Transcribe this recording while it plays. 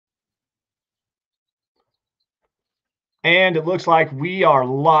And it looks like we are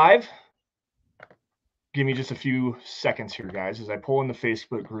live. Give me just a few seconds here, guys, as I pull in the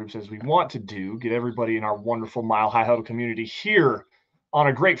Facebook groups as we want to do, get everybody in our wonderful Mile High Huddle community here on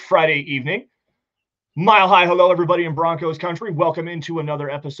a great Friday evening. Mile High, hello, everybody in Broncos country. Welcome into another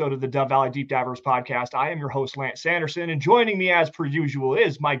episode of the Dove Valley Deep Divers podcast. I am your host, Lance Sanderson, and joining me as per usual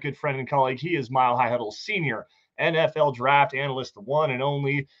is my good friend and colleague. He is Mile High Huddle's senior NFL draft analyst, the one and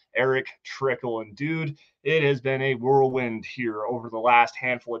only Erick Trickel. And dude, it has been a whirlwind here over the last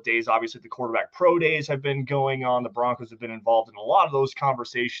handful of days. Obviously, the quarterback pro days have been going on. The Broncos have been involved in a lot of those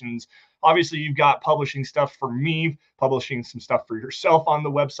conversations. Obviously, you've got publishing stuff for me, publishing some stuff for yourself on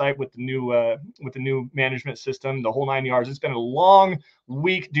the website with the new management system, the whole 9 yards. It's been a long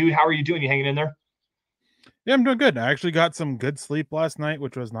week, dude. How are you doing? You hanging in there? Yeah, I'm doing good. I actually got some good sleep last night,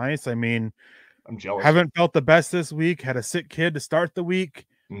 which was nice. I mean, I'm jealous. Haven't felt the best this week. Had a sick kid to start the week,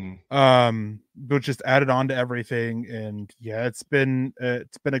 which just added on to everything. And yeah, it's been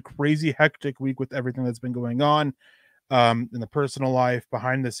a crazy hectic week with everything that's been going on in the personal life,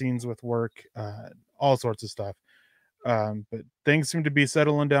 behind the scenes with work, all sorts of stuff. But things seem to be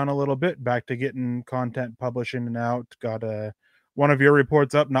settling down a little bit. Back to getting content publishing and out. Got one of your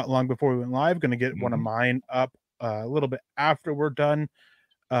reports up not long before we went live. Going to get one of mine up a little bit after we're done.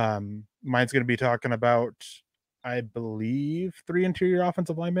 Mine's going to be talking about, I believe, 3 interior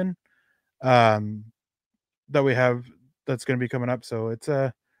offensive linemen that we have that's going to be coming up. So it's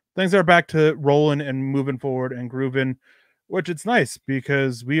things are back to rolling and moving forward and grooving, which it's nice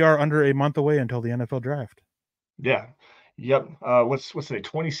because we are under a month away until the NFL draft. Yeah. Yep. What's today?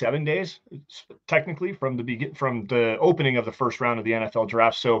 27 days technically from the opening of the first round of the NFL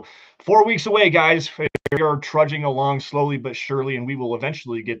draft. So 4 weeks away, guys. We are trudging along slowly but surely, and we will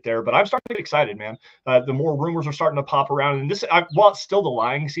eventually get there. But I'm starting to get excited, man. The more rumors are starting to pop around, and while it's still the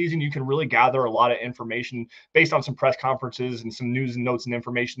lying season, you can really gather a lot of information based on some press conferences and some news and notes and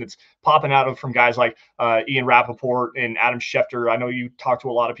information that's popping out from guys like Ian Rappaport and Adam Schefter. I know you talk to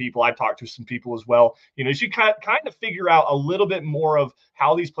a lot of people. I've talked to some people as well. You know, so you kind of figure out a little bit more of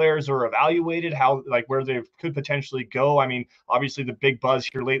how these players are evaluated, where they could potentially go. I mean, obviously the big buzz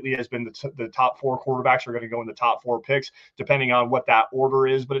here lately has been the top 4 quarterbacks are going to go in the top 4 picks, depending on what that order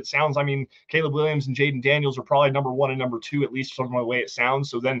is. But it sounds, I mean, Caleb Williams and Jaden Daniels are probably number 1 and number 2, at least from the way it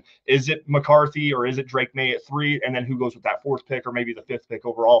sounds. So then is it McCarthy or is it Drake May at 3? And then who goes with that 4th pick or maybe the 5th pick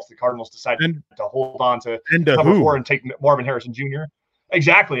overall if the Cardinals decide to hold on to number 4 and take Marvin Harrison Jr.?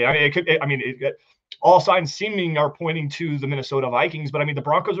 Exactly. I mean, all signs seeming are pointing to the Minnesota Vikings, but I mean, the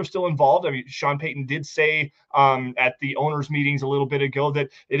Broncos are still involved. I mean, Sean Payton did say at the owners' meetings a little bit ago that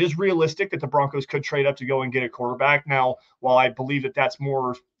it is realistic that the Broncos could trade up to go and get a quarterback. Now, while I believe that that's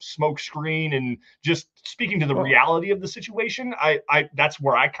more smokescreen and just speaking to the reality of the situation, I that's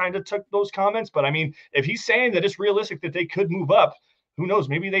where I kind of took those comments. But I mean, if he's saying that it's realistic that they could move up, who knows?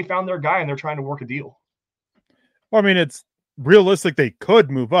 Maybe they found their guy and they're trying to work a deal. Well, I mean, it's realistic they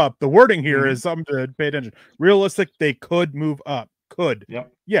could move up. The wording here is something to pay attention. Realistic they could move up. Could.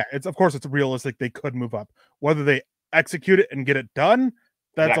 Yep. Yeah, it's realistic they could move up. Whether they execute it and get it done,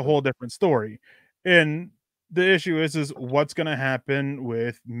 that's a whole different story. And the issue is what's going to happen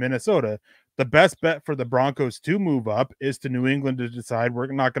with Minnesota. The best bet for the Broncos to move up is to New England to decide we're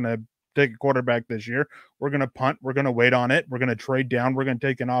not going to take a quarterback this year. We're going to punt. We're going to wait on it. We're going to trade down. We're going to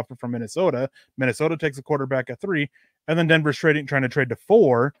take an offer from Minnesota. Minnesota takes a quarterback at 3, and then Denver's trying to trade to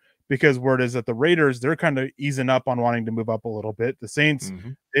 4 because word is that the Raiders, they're kind of easing up on wanting to move up a little bit. The Saints,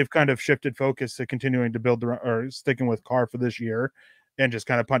 they've kind of shifted focus to continuing to build or sticking with Carr for this year and just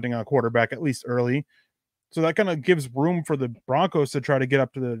kind of punting on a quarterback at least early. So that kind of gives room for the Broncos to try to get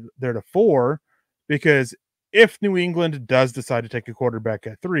up to there to 4, because if New England does decide to take a quarterback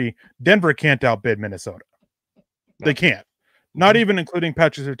at 3, Denver can't outbid Minnesota. No. They can't. Not even including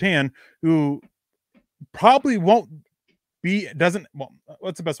Patrick Surtain, who probably won't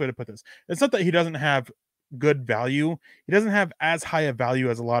what's the best way to put this? It's not that he doesn't have good value. He doesn't have as high a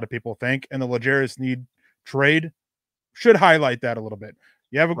value as a lot of people think, and the L'Jarius Sneed trade should highlight that a little bit.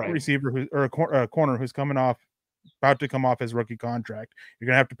 You have a receiver or a corner who's about to come off his rookie contract. You're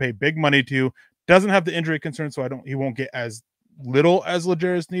going to have to pay big money to. Doesn't have the injury concern, so he won't get as little as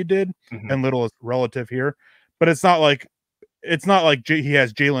L'Jarius Sneed did, and little is relative here. But it's not like he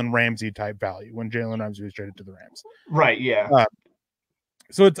has Jalen Ramsey type value when Jalen Ramsey was traded to the Rams. Right. Yeah.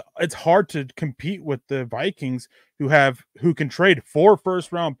 So it's hard to compete with the Vikings who can trade 4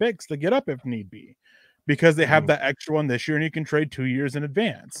 first-round picks to get up if need be, because they have that extra one this year, and you can trade 2 years in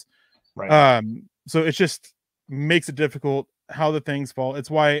advance. Right. So it just makes it difficult how the things fall. It's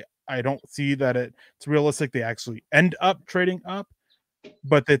why I don't see that it's realistic they actually end up trading up,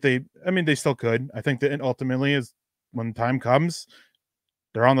 but that they still could. I think that ultimately is when time comes,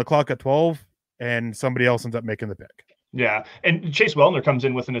 they're on the clock at 12 and somebody else ends up making the pick. Yeah, and Chase Wellner comes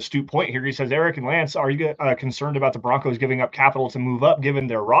in with an astute point here. He says, Eric and Lance, are you concerned about the Broncos giving up capital to move up given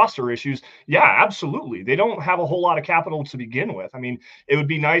their roster issues? Yeah, absolutely. They don't have a whole lot of capital to begin with. I mean, it would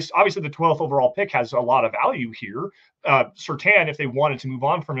be nice. Obviously, the 12th overall pick has a lot of value here. Surtain, if they wanted to move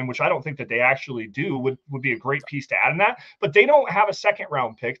on from him, which I don't think that they actually do, would be a great piece to add in that. But they don't have a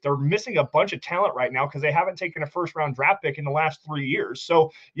second-round pick. They're missing a bunch of talent right now because they haven't taken a first-round draft pick in the last 3 years.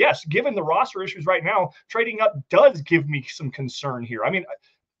 So, yes, given the roster issues right now, trading up does give me some concern here. I mean,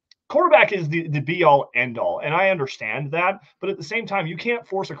 quarterback is the be all end all, and I understand that, but at the same time, you can't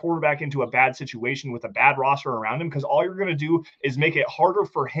force a quarterback into a bad situation with a bad roster around him, because all you're going to do is make it harder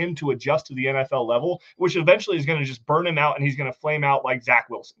for him to adjust to the NFL level, which eventually is going to just burn him out, and he's going to flame out like Zach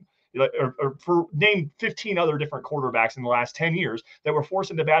Wilson. Or for name 15 other different quarterbacks in the last 10 years that were forced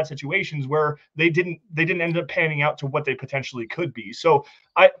into bad situations where they didn't end up panning out to what they potentially could be. So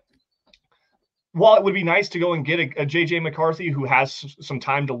while it would be nice to go and get a JJ McCarthy who has some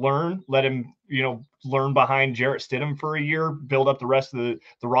time to learn, let him, learn behind Jarrett Stidham for a year, build up the rest of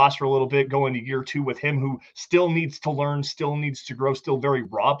the roster a little bit, go into year 2 with him, who still needs to learn, still needs to grow, still very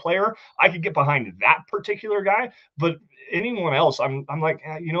raw player. I could get behind that particular guy, but anyone else, I'm like,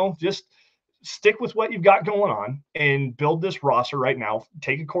 just stick with what you've got going on and build this roster right now.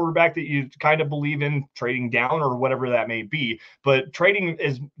 Take a quarterback that you kind of believe in, trading down or whatever that may be. But trading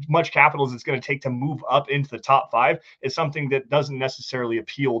as much capital as it's going to take to move up into the top 5 is something that doesn't necessarily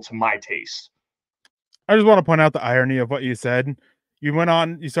appeal to my taste. I just want to point out the irony of what you said. You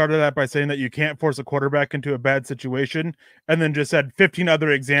started that by saying that you can't force a quarterback into a bad situation, and then just said 15 other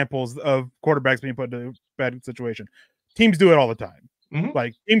examples of quarterbacks being put into a bad situation. Teams do it all the time. Mm-hmm.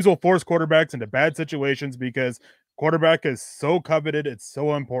 Like, teams will force quarterbacks into bad situations because quarterback is so coveted. It's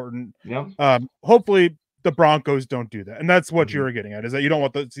so important. Yeah. Hopefully the Broncos don't do that. And that's what Mm-hmm. you were getting at, is that you don't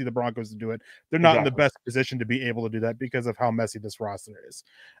want to see the Broncos to do it. They're not in the Exactly. best position to be able to do that because of how messy this roster is.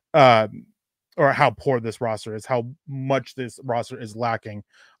 Or how poor this roster is, how much this roster is lacking.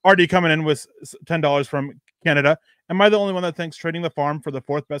 Artie coming in with $10 from Canada. Am I the only one that thinks trading the farm for the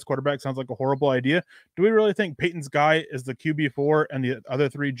 4th best quarterback sounds like a horrible idea? Do we really think Peyton's guy is the QB4 and the other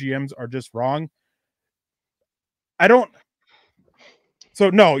 3 GMs are just wrong? I don't. So,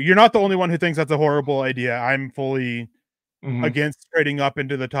 no, you're not the only one who thinks that's a horrible idea. I'm fully against trading up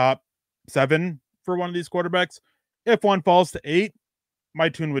into the top 7 for one of these quarterbacks. If one falls to 8, my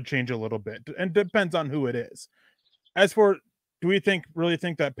tune would change a little bit, and depends on who it is. As for, do we really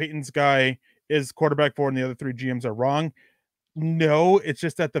think that Peyton's guy is quarterback 4 and the other 3 GMs are wrong? No, it's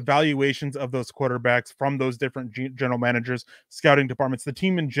just that the valuations of those quarterbacks from those different general managers, scouting departments, the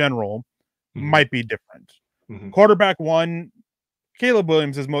team in general might be different. Quarterback 1, Caleb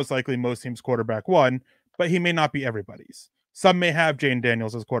Williams is most likely most teams' quarterback 1, but he may not be everybody's. Some may have Jane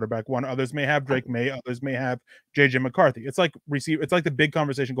Daniels as quarterback 1. Others may have Drake May. Others may have JJ McCarthy. It's like receiver. It's like the big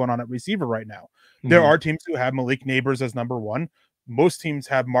conversation going on at receiver right now. There are teams who have Malik Neighbors as number 1. Most teams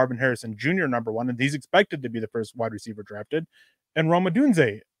have Marvin Harrison Jr. number 1, and he's expected to be the first wide receiver drafted. And Roma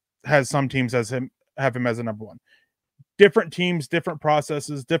Dunze has some teams have him as a number 1. Different teams, different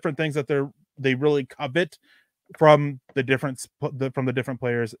processes, different things that they really covet from the different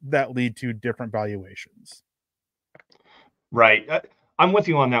players that lead to different valuations. Right. I'm with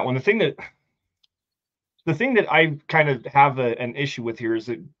you on that one. The thing that I kind of have an issue with here is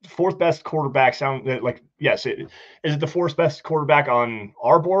that 4th best quarterback sound like, yes, is it the 4th best quarterback on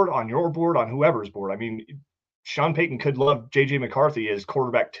our board, on your board, on whoever's board? I mean, Sean Payton could love JJ McCarthy as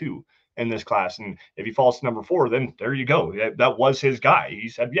quarterback 2 in this class. And if he falls to number 4, then there you go. That was his guy. He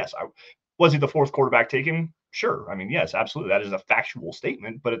said, yes, was he the 4th quarterback taken? Sure. I mean, yes, absolutely. That is a factual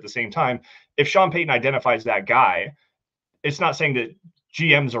statement. But at the same time, if Sean Payton identifies that guy, it's not saying that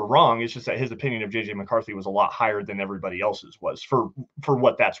GMs are wrong. It's just that his opinion of JJ McCarthy was a lot higher than everybody else's was for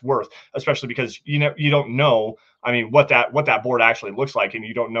what that's worth, especially because you don't know, I mean, what that board actually looks like, and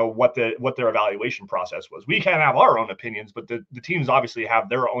you don't know what their evaluation process was. We can have our own opinions, but the teams obviously have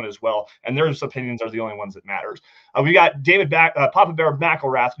their own as well, and their opinions are the only ones that matters. We got David Papa Bear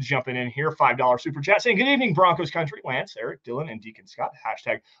McElrath jumping in here, $5 super chat, saying, "Good evening, Broncos country. Lance, Eric, Dylan, and Deacon Scott.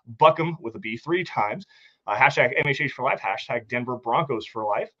 Hashtag Buckham with a B 3 times. Hashtag MHH for life. Hashtag Denver Broncos for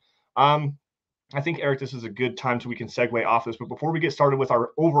life." I think, Eric, this is a good time so we can segue off this. But before we get started with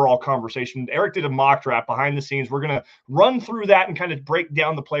our overall conversation, Eric did a mock draft behind the scenes. We're going to run through that and kind of break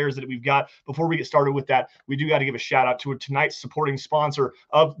down the players that we've got. Before we get started with that, we do got to give a shout out to tonight's supporting sponsor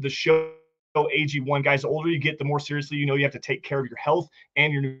of the show, AG1. Guys, the older you get, the more seriously you have to take care of your health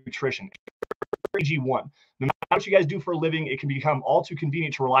and your nutrition. AG1. No matter what you guys do for a living, it can become all too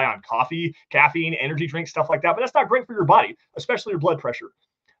convenient to rely on coffee, caffeine, energy drinks, stuff like that. But that's not great for your body, especially your blood pressure.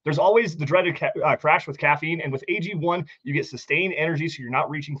 There's always the dreaded crash with caffeine, and with AG1, you get sustained energy, so you're not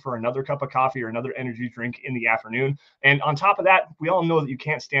reaching for another cup of coffee or another energy drink in the afternoon. And on top of that, we all know that you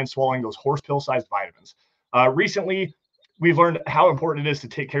can't stand swallowing those horse pill-sized vitamins. Recently, we've learned how important it is to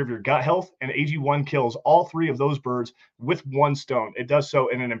take care of your gut health, and AG1 kills all three of those birds with one stone. It does so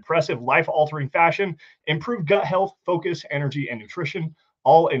in an impressive, life-altering fashion, improved gut health, focus, energy, and nutrition,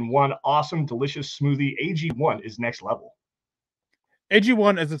 all in one awesome, delicious smoothie. AG1 is next level.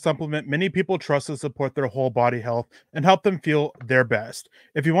 AG1 is a supplement many people trust to support their whole body health and help them feel their best.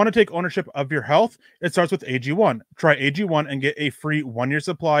 If you want to take ownership of your health, it starts with AG1. Try AG1 and get a free 1-year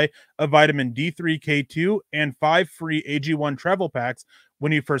supply of vitamin D3, K2, and 5 free AG1 travel packs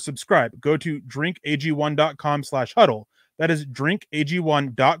when you first subscribe. Go to drinkag1.com/huddle. That is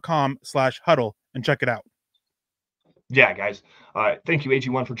drinkag1.com/huddle and check it out. Yeah, guys. Thank you,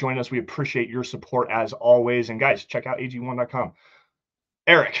 AG1, for joining us. We appreciate your support as always. And guys, check out ag1.com.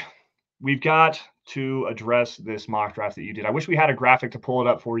 Erick, we've got to address this mock draft that you did. I wish we had a graphic to pull it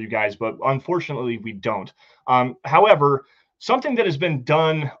up for you guys, but unfortunately we don't. However, something that has been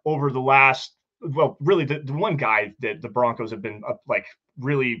done over the last, well, really the one guy that the Broncos have been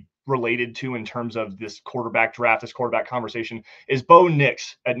really related to in terms of this quarterback draft, this quarterback conversation, is Bo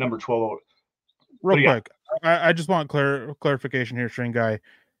Nix at number 12. Real quick, I just want clarification here, String Guy.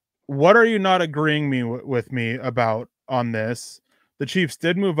 What are you not agreeing with me about on this? The Chiefs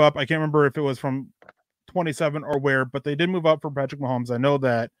did move up. I can't remember if it was from 27 or where, but they did move up for Patrick Mahomes. I know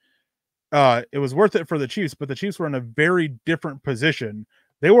that it was worth it for the Chiefs, but the Chiefs were in a very different position.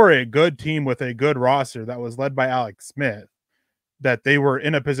 They were a good team with a good roster that was led by Alex Smith, that they were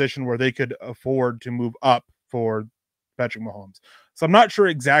in a position where they could afford to move up for Patrick Mahomes. So I'm not sure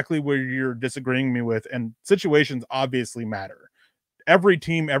exactly where you're disagreeing me with, and situations obviously matter. Every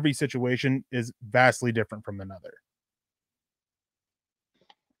team, every situation is vastly different from another.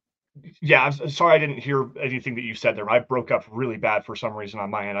 Yeah, I'm sorry I didn't hear anything that you said there. I broke up really bad for some reason on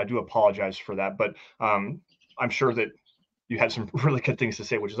my end. I do apologize for that, but I'm sure that you had some really good things to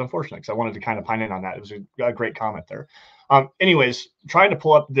say, which is unfortunate because I wanted to kind of pine in on that. It was a great comment there. Anyways, trying to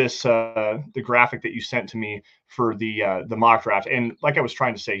pull up this the graphic that you sent to me for the mock draft, and like I was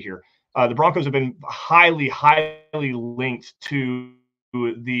trying to say here, the Broncos have been highly linked to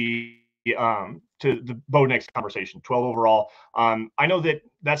the Bo Nix conversation, 12 overall. I know that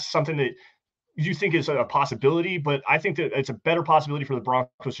that's something that you think is a possibility, but I think that it's a better possibility for the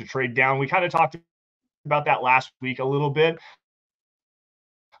Broncos to trade down. We kind of talked about that last week a little bit.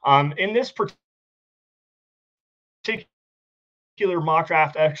 In this particular mock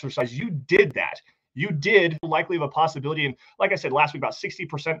draft exercise, you did that. You did likely have a possibility. And like I said last week, about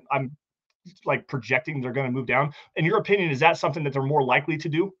 60%, I'm like projecting they're going to move down. In your opinion, is that something that they're more likely to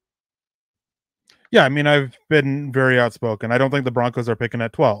do? Yeah, I mean, I've been very outspoken. I don't think the Broncos are picking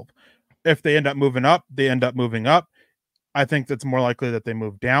at 12. If they end up moving up, they end up moving up. I think that's more likely that they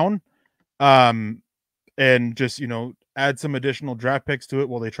move down. And just, add some additional draft picks to it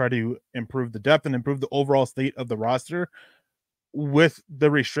while they try to improve the depth and improve the overall state of the roster with the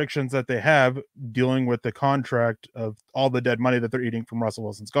restrictions that they have dealing with the contract of all the dead money that they're eating from Russell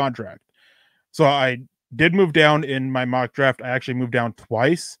Wilson's contract. So I did move down in my mock draft. I actually moved down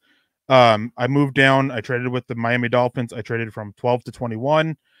twice. I moved down. I traded with the Miami Dolphins. I traded from 12 to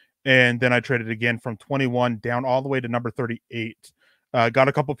 21, and then I traded again from 21 down all the way to number 38. Got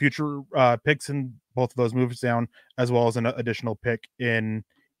a couple future picks in both of those moves down, as well as an additional pick in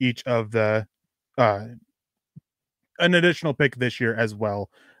each of the an additional pick this year as well,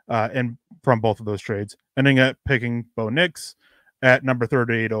 and from both of those trades, ending up picking Bo Nix at number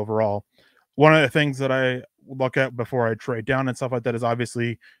 38 overall. One of the things that I look at before I trade down and stuff like that is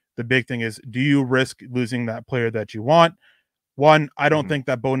obviously the big thing is, do you risk losing that player that you want? One, I don't think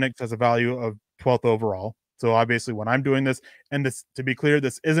that Bo Nix has a value of 12th overall. So obviously when I'm doing this, and this, to be clear,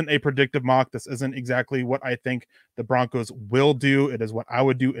 this isn't a predictive mock. This isn't exactly what I think the Broncos will do. It is what I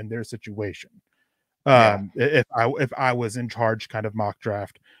would do in their situation. If I was in charge kind of mock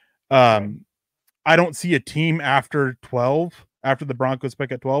draft. I don't see a team after 12, after the Broncos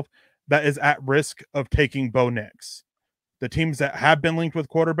pick at 12, that is at risk of taking Bo Nix. The teams that have been linked with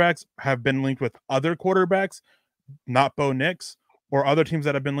quarterbacks have been linked with other quarterbacks, not Bo Nix, or other teams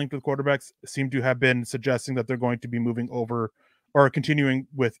that have been linked with quarterbacks seem to have been suggesting that they're going to be moving over or continuing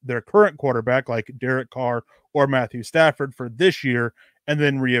with their current quarterback, like Derek Carr or Matthew Stafford, for this year, and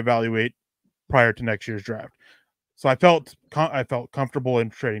then reevaluate prior to next year's draft. So I felt comfortable in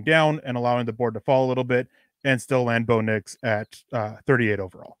trading down and allowing the board to fall a little bit and still land Bo Nix at 38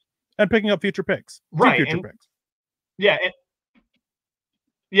 overall. and picking up future picks. Right. Future And picks. yeah,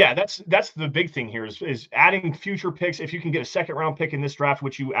 yeah, that's the big thing here is adding future picks. If you can get a second round pick in this draft,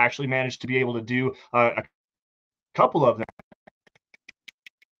 which you actually managed to be able to do a couple of them.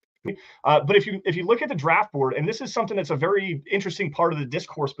 But if you look at the draft board, and this is something that's a very interesting part of the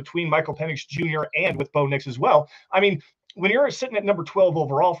discourse between Michael Penix Jr. and with Bo Nix as well. I mean, when you're sitting at number 12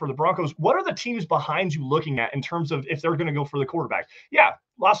 overall for the Broncos, what are the teams behind you looking at in terms of if they're going to go for the quarterback? Yeah,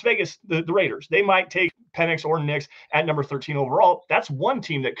 Las Vegas, the Raiders, they might take Penix or Nix at number 13 overall. That's one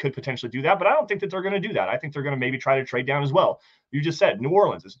team that could potentially do that, but I don't think that they're going to do that. I think they're going to maybe try to trade down as well. You just said New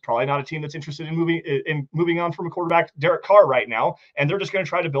Orleans is probably not a team that's interested in moving on from a quarterback, Derek Carr, right now, and they're just going to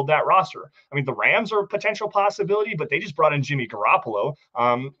try to build that roster. I mean, the Rams are a potential possibility, but they just brought in Jimmy Garoppolo.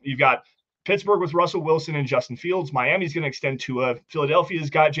 You've got Pittsburgh with Russell Wilson and Justin Fields. Miami's going to extend to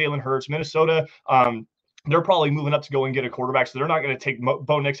Philadelphia's got Jalen Hurts. Minnesota, they're probably moving up to go and get a quarterback, so they're not going to take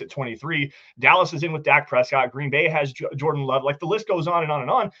Bo Nix at 23. Dallas is in with Dak Prescott. Green Bay has Jordan Love. Like, the list goes on and on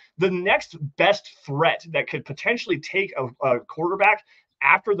and on. The next best threat that could potentially take a quarterback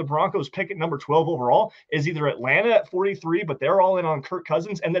after the Broncos pick at number 12 overall is either Atlanta at 43, but they're all in on Kirk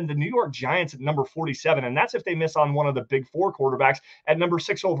Cousins, and then the New York Giants at number 47. And that's if they miss on one of the big four quarterbacks at number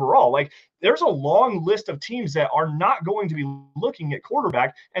 6 overall. Like, there's a long list of teams that are not going to be looking at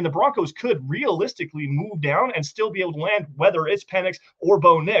quarterback, and the Broncos could realistically move down and still be able to land, whether it's Penix or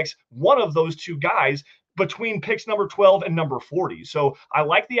Bo Nix, one of those two guys, between picks number 12 and number 40. So I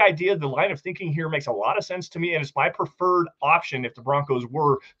like the idea. The line of thinking here makes a lot of sense to me, and it's my preferred option if the Broncos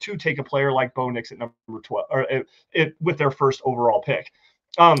were to take a player like Bo Nix at number 12 or with their first overall pick.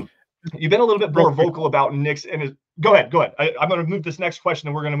 You've been a little bit more vocal about Nix, and go ahead. I'm going to move this next question,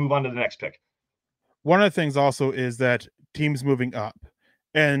 and we're going to move on to the next pick. One of the things also is that teams moving up,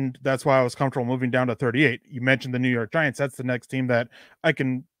 and that's why I was comfortable moving down to 38. You mentioned the New York Giants. That's the next team that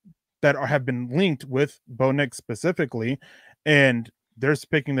that have been linked with Bo Nix specifically, and they're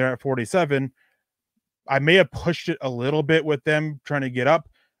picking there at 47. I may have pushed it a little bit with them trying to get up,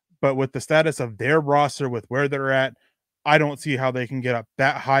 but with the status of their roster, with where they're at, I don't see how they can get up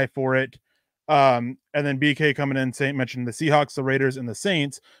that high for it. And then BK coming in mentioned the Seahawks, the Raiders, and the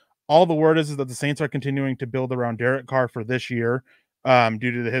Saints. All the word is that the Saints are continuing to build around Derek Carr for this year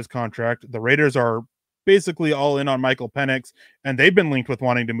due to his contract. The Raiders are basically all in on Michael Penix, and they've been linked with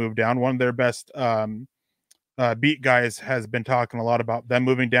wanting to move down. One of their best beat guys has been talking a lot about them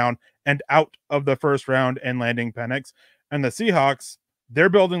moving down and out of the first round and landing Penix. And the Seahawks, they're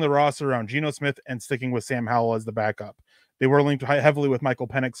building the roster around Geno Smith and sticking with Sam Howell as the backup. They were linked heavily with Michael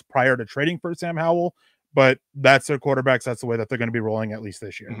Penix prior to trading for Sam Howell, but that's their quarterbacks. That's the way that they're going to be rolling at least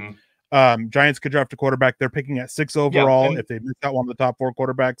this year. Mm-hmm. Giants could draft a quarterback. They're picking at 6 overall. If they miss out one of the top 4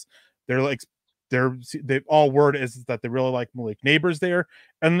 quarterbacks, they all word is that they really like Malik Neighbors there,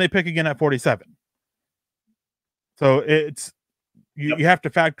 and then they pick again at 47. So it's you have to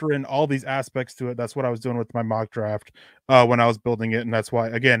factor in all these aspects to it. That's what I was doing with my mock draft when I was building it, and that's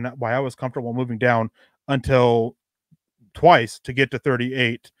why I was comfortable moving down until twice to get to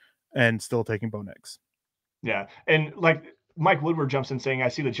 38 and still taking Bo Nix. Yeah, and like Mike Woodward jumps in saying, I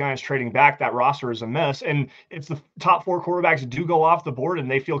see the Giants trading back. That roster is a mess. And if the top 4 quarterbacks do go off the board and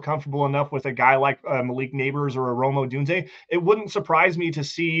they feel comfortable enough with a guy like Malik Neighbors or a Rome Odunze, it wouldn't surprise me to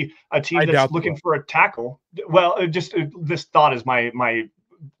see a team that's looking for a tackle. Well, this thought is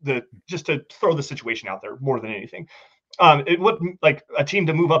just to throw the situation out there more than anything. It wouldn't like a team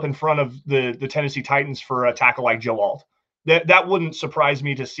to move up in front of the Tennessee Titans for a tackle like Joe Alt. That wouldn't surprise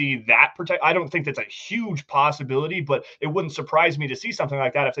me to see that protect. I don't think that's a huge possibility, but it wouldn't surprise me to see something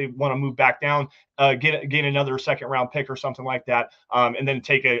like that if they want to move back down, gain another second round pick or something like that, and then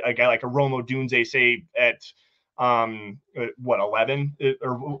take a guy like a Rome Odunze, say at 11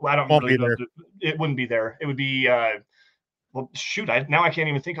 or I don't really know. It wouldn't be there. It would be well, shoot. Now I can't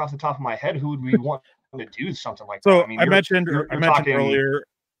even think off the top of my head who would we want to do something like that. I mean, I mentioned earlier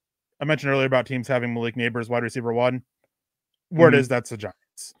about teams having Malik Neighbors wide receiver 1. Word is that's the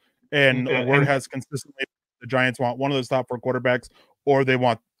Giants, and word has consistently the Giants want one of those top 4 quarterbacks, or they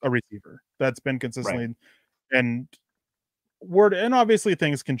want a receiver. That's been consistently, right. And obviously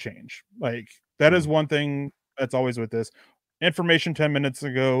things can change. Like that is one thing that's always with this. Information 10 minutes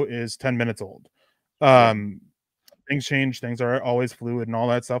ago is 10 minutes old. Things change. Things are always fluid and all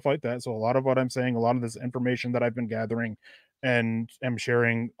that stuff like that. So a lot of what I'm saying, a lot of this information that I've been gathering and am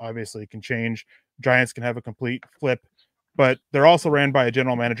sharing, obviously can change. Giants can have a complete flip. But they're also ran by a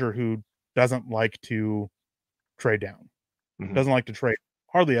general manager who doesn't like to trade down, doesn't like to trade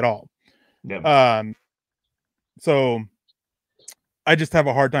hardly at all. Yeah. So I just have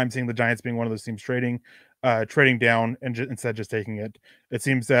a hard time seeing the Giants being one of those teams trading. trading down and instead just taking it. It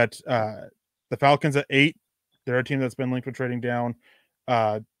seems that the Falcons at 8, they're a team that's been linked with trading down.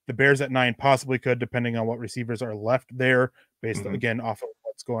 The Bears at 9 possibly could, depending on what receivers are left there, based again off of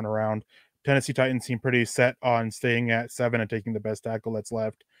what's going around. Tennessee Titans seem pretty set on staying at 7 and taking the best tackle that's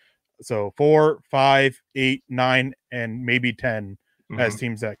left. So 4, 5, 8, 9, and maybe 10 as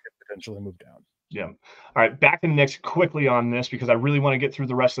teams that could potentially move down. Yeah. All right. Back in Nick's quickly on this because I really want to get through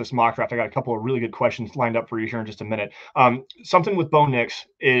the rest of this mock draft. I got a couple of really good questions lined up for you here in just a minute. Something with Bo Nix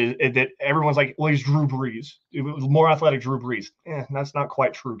is that everyone's like, well, he's Drew Brees. It was more athletic Drew Brees. That's not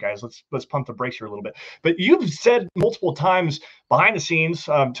quite true, guys. Let's pump the brakes here a little bit. But you've said multiple times behind the scenes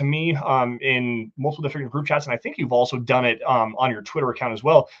to me in multiple different group chats, and I think you've also done it on your Twitter account as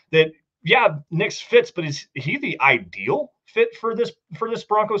well, that yeah, Nix fits, but is he the ideal fit for this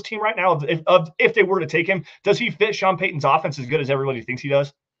Broncos team right now? If they were to take him, does he fit Sean Payton's offense as good as everybody thinks he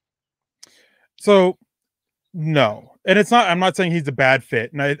does? So no, and it's not. I'm not saying he's a bad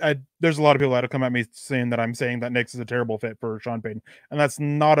fit, and I there's a lot of people that have come at me saying that I'm saying that Nix is a terrible fit for Sean Payton, and that's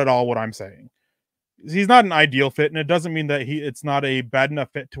not at all what I'm saying. He's not an ideal fit, and it doesn't mean that it's not a bad enough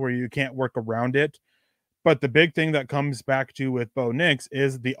fit to where you can't work around it. But the big thing that comes back to with Bo Nix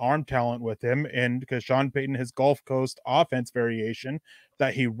is the arm talent with him. And because Sean Payton, his Gulf Coast offense variation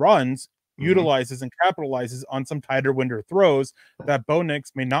that he runs, utilizes and capitalizes on some tighter window throws that Bo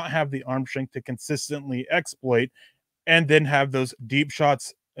Nix may not have the arm strength to consistently exploit, and then have those deep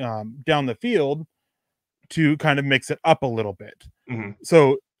shots down the field to kind of mix it up a little bit.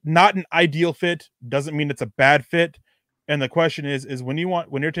 So not an ideal fit doesn't mean it's a bad fit. And the question is when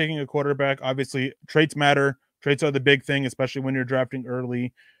you're taking a quarterback, obviously traits matter. Traits are the big thing, especially when you're drafting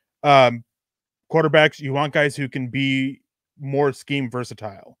early. Quarterbacks, you want guys who can be more scheme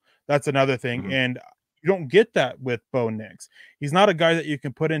versatile. That's another thing. And you don't get that with Bo Nix. He's not a guy that you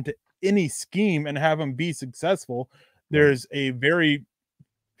can put into any scheme and have him be successful. There's a very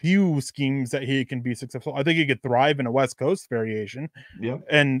few schemes that he can be successful. I think he could thrive in a West Coast variation.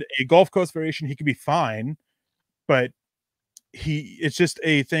 And a Gulf Coast variation, he could be fine. But it's just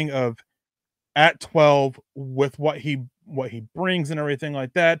a thing of at 12 with what he brings and everything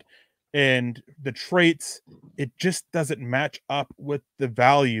like that, and the traits, it just doesn't match up with the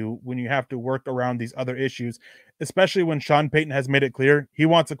value when you have to work around these other issues, especially when Sean Payton has made it clear he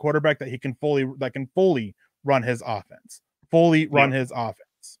wants a quarterback that can fully run his offense.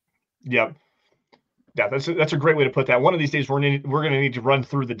 Yeah, that's a great way to put that. One of these days, we're going to need to run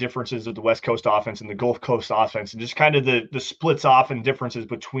through the differences of the West Coast offense and the Gulf Coast offense, and just kind of the splits off and differences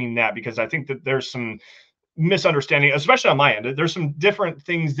between that, because I think that there's some misunderstanding, especially on my end. There's some different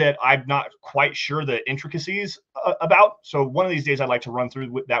things that I'm not quite sure the intricacies about. So one of these days, I'd like to run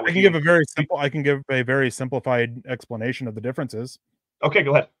through that with you. I can give a very simplified explanation of the differences. Okay,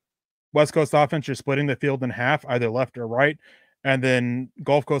 go ahead. West Coast offense, you're splitting the field in half, either left or right. And then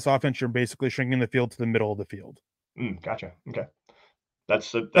Gulf Coast offense, you're basically shrinking the field to the middle of the field. Gotcha. Okay.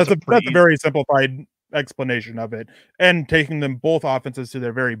 That's a very simplified explanation of it, and taking them both offenses to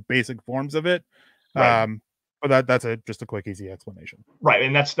their very basic forms of it. Right. But that's just a quick, easy explanation. Right,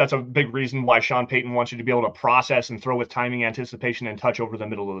 and that's a big reason why Sean Payton wants you to be able to process and throw with timing, anticipation, and touch over the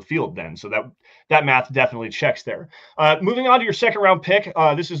middle of the field then. So that math definitely checks there. Moving on to your second round pick.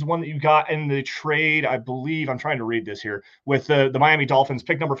 This is one that you got in the trade, I believe. I'm trying to read this here. With the Miami Dolphins,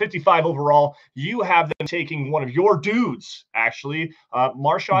 pick number 55 overall. You have them taking one of your dudes, actually,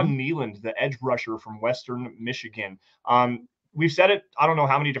 Marshawn Kneeland, the edge rusher from Western Michigan. We've said it, I don't know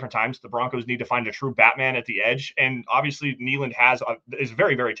how many different times, the Broncos need to find a true Batman at the edge. And obviously Kneeland is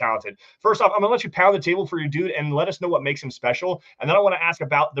very, very talented. First off, I'm going to let you pound the table for your dude and let us know what makes him special. And then I want to ask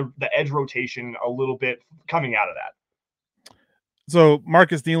about the edge rotation a little bit coming out of that. So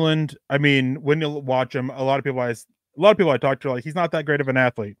Marcus Kneeland, I mean, when you watch him, a lot of people I talk to are like, he's not that great of an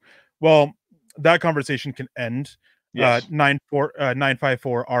athlete. Well, that conversation can end. Yes.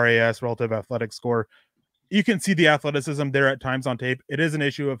 9.54 RAS, relative athletic score. You can see the athleticism there at times on tape. It is an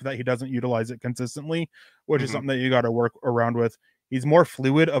issue of that he doesn't utilize it consistently, which is something that you got to work around with. He's more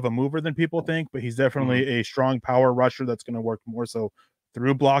fluid of a mover than people think, but he's definitely a strong power rusher that's going to work more so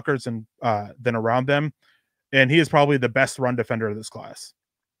through blockers and than around them. And he is probably the best run defender of this class.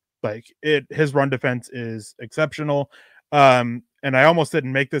 His run defense is exceptional. And I almost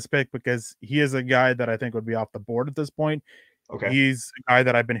didn't make this pick because he is a guy that I think would be off the board at this point. Okay. He's a guy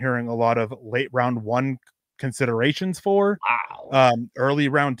that I've been hearing a lot of late round 1 considerations for. Early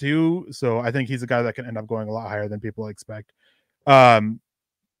round 2. So I think he's a guy that can end up going a lot higher than people expect. Has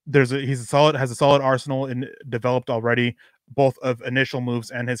a solid arsenal and developed already, both of initial moves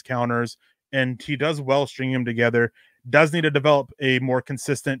and his counters, and he does well stringing them together. does need to develop a more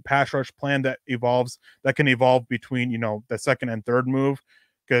consistent pass rush plan that can evolve between, the second and third move.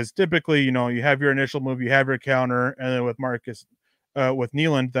 Because typically, you have your initial move, you have your counter, and then with with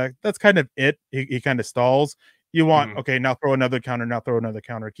Nealon, that's kind of it. He kind of stalls. You want, okay, now throw another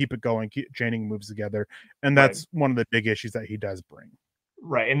counter, keep it going, keep chaining moves together. And that's one of the big issues that he does bring.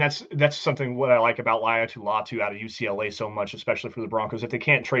 Right, and that's something what I like about Laiatu Latu out of UCLA so much, especially for the Broncos. If they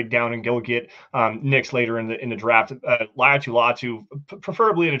can't trade down and go get Knicks later in the draft, Laiatu Latu,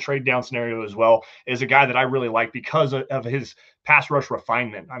 preferably in a trade down scenario as well, is a guy that I really like because of his pass rush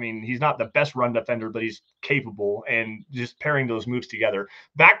refinement. I mean, he's not the best run defender, but he's capable, and just pairing those moves together.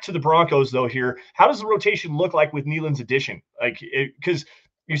 Back to the Broncos though here, how does the rotation look like with Nealon's addition? Like, because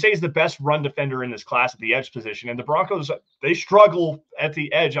you say he's the best run defender in this class at the edge position, and the Broncos, they struggle at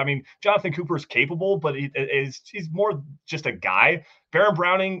the edge. I mean, Jonathan Cooper is capable, but he's more just a guy. Baron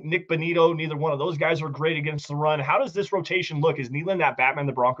Browning, Nick Bonito, neither one of those guys are great against the run. How does this rotation look? Is Nealon that Batman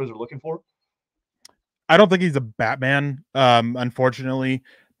the Broncos are looking for? I don't think he's a Batman, unfortunately,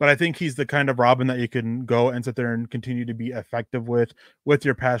 but I think he's the kind of Robin that you can go and sit there and continue to be effective with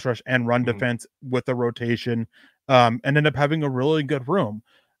your pass rush and run defense with the rotation, and end up having a really good room.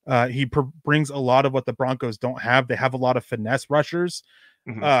 He brings a lot of what the Broncos don't have. They have a lot of finesse rushers,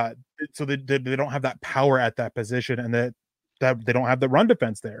 so they don't have that power at that position, and that they don't have the run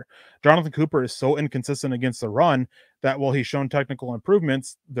defense there. Jonathan Cooper is so inconsistent against the run that while he's shown technical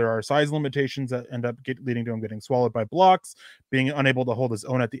improvements, there are size limitations that end up leading to him getting swallowed by blocks, being unable to hold his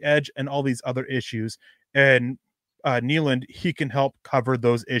own at the edge, and all these other issues. And Nealon, he can help cover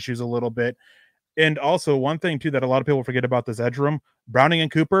those issues a little bit. And also, one thing too that a lot of people forget about this edge room: Browning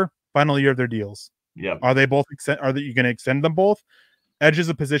and Cooper, final year of their deals. Yeah, are they both? Are you going to extend them both? Edge is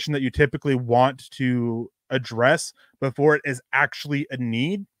a position that you typically want to address before it is actually a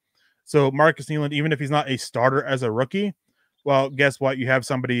need. So Marcus Nealon, even if he's not a starter as a rookie, well, guess what? You have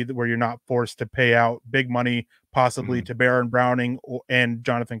somebody where you're not forced to pay out big money, possibly to Baron Browning and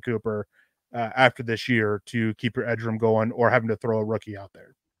Jonathan Cooper after this year to keep your edge room going, or having to throw a rookie out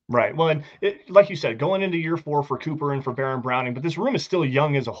there. Right. Well, and like you said, going into year 4 for Cooper and for Baron Browning, but this room is still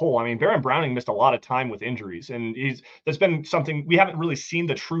young as a whole. I mean, Baron Browning missed a lot of time with injuries, and that's been something we haven't really seen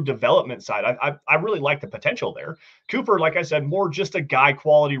the true development side. I really like the potential there. Cooper, like I said, more just a guy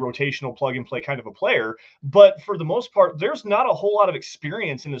quality rotational plug and play kind of a player. But for the most part, there's not a whole lot of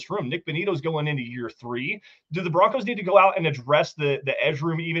experience in this room. Nick Bonito's going into year 3. Do the Broncos need to go out and address the edge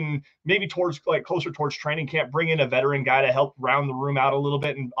room, even maybe towards closer towards training camp, bring in a veteran guy to help round the room out a little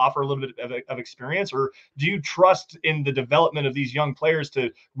bit and offer a little bit of experience? Or do you trust in the development of these young players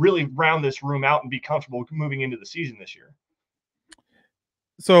to really round this room out and be comfortable moving into the season this year?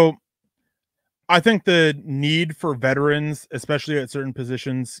 So I think the need for veterans, especially at certain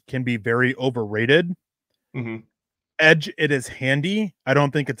positions, can be very overrated. Edge, it is handy. I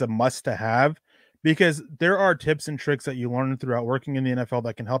don't think it's a must to have, because there are tips and tricks that you learn throughout working in the NFL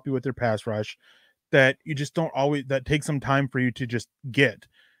that can help you with your pass rush that you just don't always, that take some time for you to just get.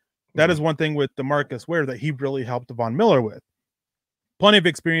 That is one thing with DeMarcus Ware that he really helped Von Miller with. Plenty of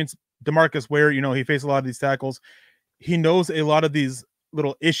experience. DeMarcus Ware, he faced a lot of these tackles. He knows a lot of these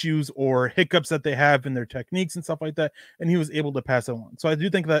little issues or hiccups that they have in their techniques and stuff like that, and he was able to pass it along. So I do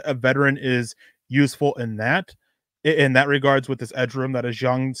think that a veteran is useful in that regards with this edge room that is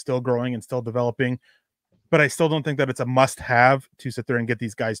young, still growing, and still developing. But I still don't think that it's a must-have to sit there and get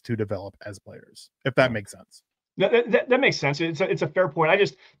these guys to develop as players, if that makes sense. That makes sense. It's a fair point.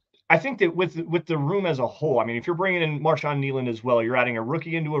 I think that with the room as a whole, I mean, if you're bringing in Marshawn Nealon as well, you're adding a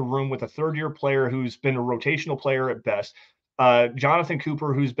rookie into a room with a third-year player who's been a rotational player at best. Jonathan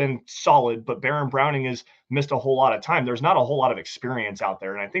Cooper, who's been solid, but Baron Browning has missed a whole lot of time. There's not a whole lot of experience out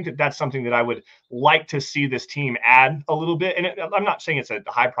there. And I think that that's something that I would like to see this team add a little bit. And I'm not saying it's a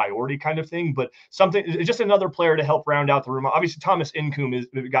high priority kind of thing, but something, just another player to help round out the room. Obviously, Thomas Incoom has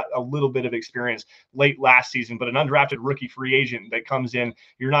got a little bit of experience late last season, but an undrafted rookie free agent that comes in,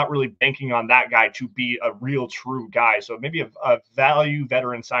 you're not really banking on that guy to be a real true guy. So maybe a value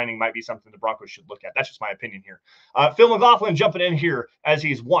veteran signing might be something the Broncos should look at. That's just my opinion here. Phil McLaughlin jumping in here as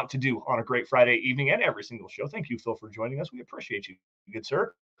he's wont to do on a great Friday evening and every single show. Thank you, Phil, for joining us. We appreciate you, good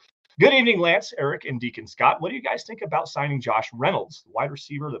sir. Good evening, Lance, Eric, and Deacon Scott. What do you guys think about signing Josh Reynolds, the wide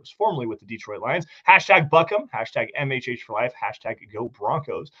receiver that was formerly with the Detroit Lions? Hashtag Buckham, hashtag MHH for life, hashtag Go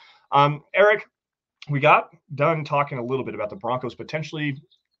Broncos. Eric, we got done talking a little bit about the Broncos potentially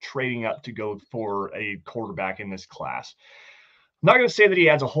trading up to go for a quarterback in this class. I'm not going to say that he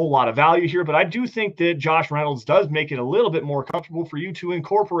adds a whole lot of value here, but I do think that Josh Reynolds does make it a little bit more comfortable for you to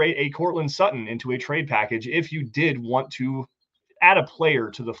incorporate a Cortland Sutton into a trade package if you did want to add a player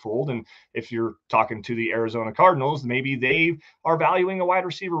to the fold. And if you're talking to the Arizona Cardinals, maybe they are valuing a wide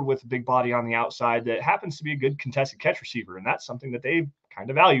receiver with a big body on the outside that happens to be a good contested catch receiver. And that's something that they kind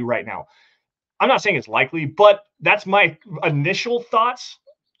of value right now. I'm not saying it's likely, but that's my initial thoughts.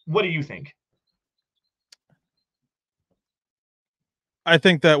 What do you think? I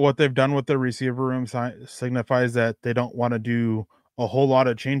think that what they've done with the receiver room signifies that they don't want to do a whole lot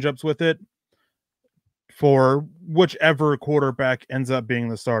of changeups with it for whichever quarterback ends up being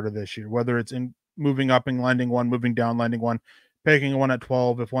the starter this year, whether it's in moving up and landing one, moving down, landing one, picking one at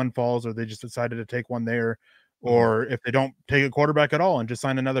 12 if one falls, or they just decided to take one there, or if they don't take a quarterback at all and just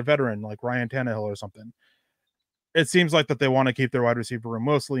sign another veteran like Ryan Tannehill or something. It seems like that they want to keep their wide receiver room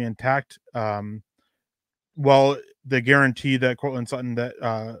mostly intact. Well, the guarantee that Cortland Sutton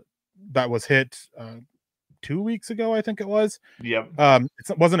that was hit 2 weeks ago, I think it was. Yep.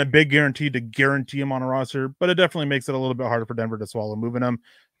 It wasn't a big guarantee to guarantee him on a roster, but it definitely makes it a little bit harder for Denver to swallow moving him,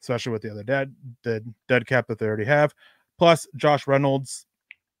 especially with the other dead cap that they already have. Plus, Josh Reynolds,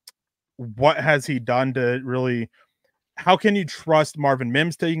 what has he done to really? How can you trust Marvin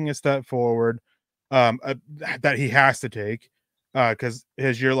Mims taking a step forward that he has to take? Because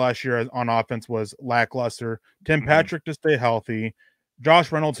his year last year on offense was lackluster. Tim Patrick to stay healthy. Josh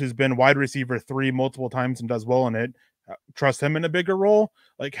Reynolds, who's been wide receiver 3 multiple times and does well in it, trust him in a bigger role.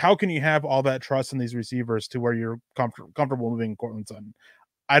 Like, how can you have all that trust in these receivers to where you're comfortable moving Cortland Sutton?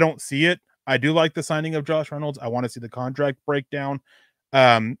 I don't see it. I do like the signing of Josh Reynolds. I want to see the contract breakdown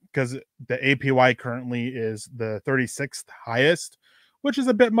because the APY currently is the 36th highest, which is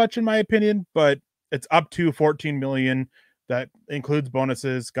a bit much in my opinion, but it's up to $14 million. That includes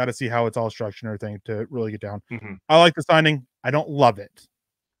bonuses. Got to see how it's all structured and everything to really get down. I like the signing. I don't love it.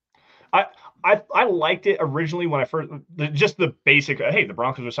 I liked it originally when I first just the basic. Hey, the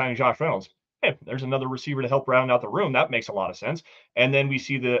Broncos are signing Josh Reynolds. Hey, there's another receiver to help round out the room. That makes a lot of sense. And then we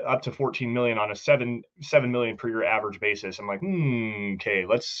see the up to 14 million on a $7 million per year average basis. I'm like, okay,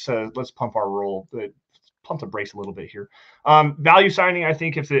 let's pump our roll. Pump the brakes a little bit here. Value signing, I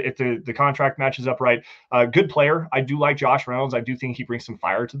think if the contract matches up right, good player. I do like Josh Reynolds. I do think he brings some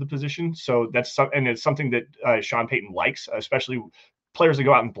fire to the position. So and it's something that Sean Payton likes, especially players that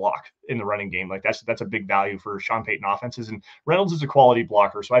go out and block in the running game. Like that's a big value for Sean Payton offenses. And Reynolds is a quality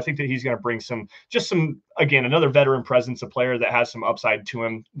blocker. So I think that he's going to bring some, again, another veteran presence, a player that has some upside to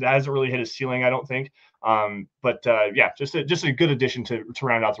him that hasn't really hit his ceiling, I don't think. Yeah, just a good addition to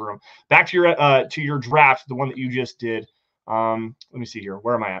round out the room. Back to your draft, the one that you just did. Let me see here.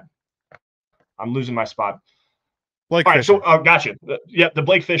 Where am I at? I'm losing my spot. Blake All right, Fisher. so gotcha. The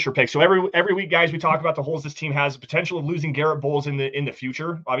Blake Fisher pick. So every week, guys, we talk about the holes this team has, the potential of losing Garrett Bowles in the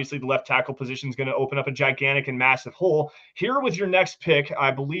future. Obviously, the left tackle position is going to open up a gigantic and massive hole. Here with your next pick,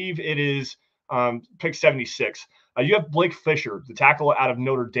 I believe it is pick 76. You have Blake Fisher, the tackle out of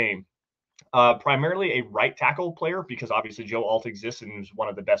Notre Dame. Primarily a right tackle player because obviously Joe Alt exists and is one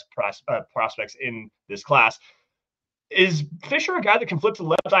of the best prospects in this class. Is Fisher a guy that can flip to the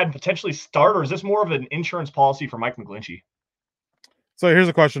left side and potentially start, or is this more of an insurance policy for Mike McGlinchey? So here's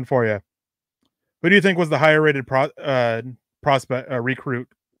a question for you. Who do you think was the higher rated prospect recruit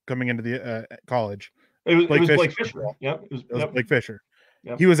coming into the college? It was Blake Fisher. Yep. It was Blake Fisher.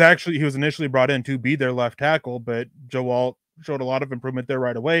 Yep. He was initially brought in to be their left tackle, but Joe Alt showed a lot of improvement there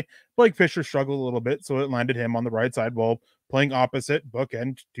right away. Blake Fisher struggled a little bit, so it landed him on the right side while playing opposite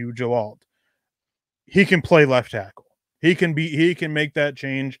bookend to Joe Alt. He can play left tackle. He can make that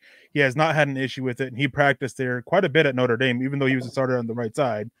change. He has not had an issue with it, and he practiced there quite a bit at Notre Dame, even though he was a starter on the right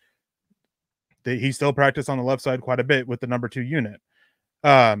side. He still practiced on the left side quite a bit with the number 2 unit.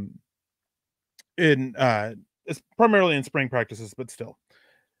 It's primarily in spring practices, but still.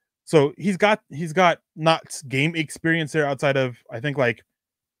 So he's got not game experience there outside of I think like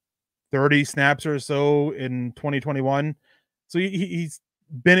 30 snaps or so in 2021. So he's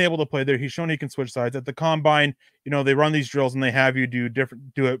been able to play there. He's shown he can switch sides at the combine. They run these drills and they have you do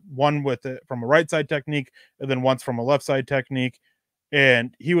it one with it from a right side technique and then once from a left side technique.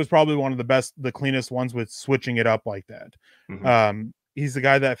 And he was probably one of the cleanest ones with switching it up like that. He's the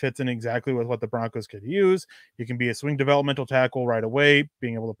guy that fits in exactly with what the Broncos could use. He can be a swing developmental tackle right away,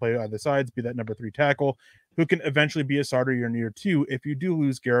 being able to play either sides, be that number 3 tackle, who can eventually be a starter year near 2 if you do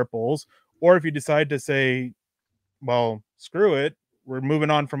lose Garrett Bowles, or if you decide to say, well, screw it, we're moving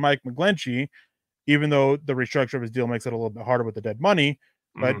on from Mike McGlinchey, even though the restructure of his deal makes it a little bit harder with the dead money.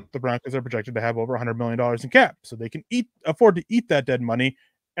 But the Broncos are projected to have over $100 million in cap, so they can afford to eat that dead money,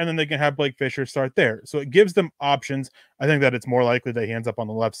 and then they can have Blake Fisher start there. So it gives them options. I think that it's more likely that he ends up on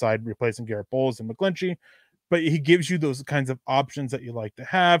the left side replacing Garrett Bowles and McGlinchey, but he gives you those kinds of options that you like to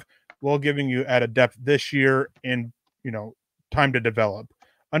have while giving you added depth this year and, time to develop.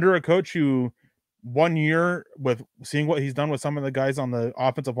 Under a coach who 1 year with seeing what he's done with some of the guys on the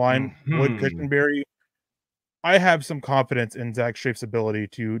offensive line, Wood, Cushenberry, I have some confidence in Zach Strafe's ability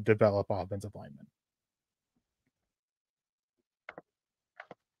to develop offensive linemen.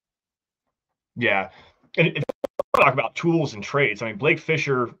 Yeah. And if you talk about tools and trades, I mean, Blake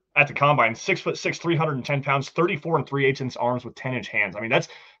Fisher at the combine, 6'6", 310 pounds, 34 3/8 inch arms with 10-inch hands. I mean,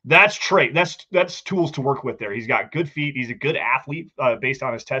 that's trait. That's tools to work with there. He's got good feet. He's a good athlete based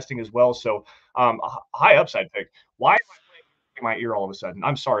on his testing as well. So a high upside pick. Why am I playing my ear all of a sudden?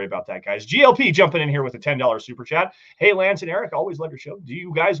 I'm sorry about that, guys. GLP jumping in here with a $10 super chat. Hey, Lance and Eric, always love your show. Do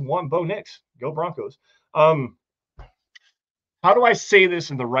you guys want Bo Nix? Go Broncos. How do I say this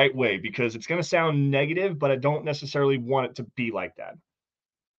in the right way? Because it's going to sound negative, but I don't necessarily want it to be like that.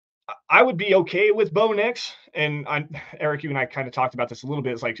 I would be okay with Bo Nix. And Eric, you and I kind of talked about this a little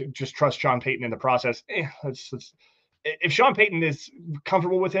bit. It's like, just trust Sean Payton in the process. If Sean Payton is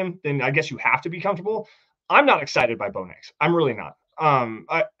comfortable with him, then I guess you have to be comfortable. I'm not excited by Bo Nix. I'm really not.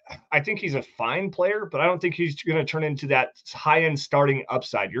 I think he's a fine player, but I don't think he's going to turn into that high-end starting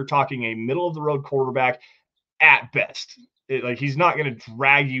upside. You're talking a middle-of-the-road quarterback at best. Like, he's not going to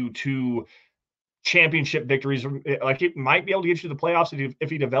drag you to championship victories. Like, it might be able to get you to the playoffs if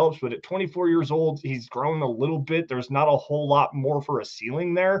he develops, but at 24 years old, he's grown a little bit. There's not a whole lot more for a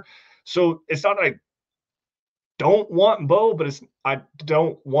ceiling there. So it's not that I don't want Bo, but I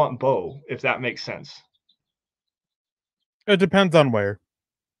don't want Bo, if that makes sense. It depends on where.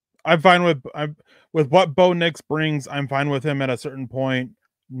 I'm fine with what Bo Nix brings. I'm fine with him at a certain point.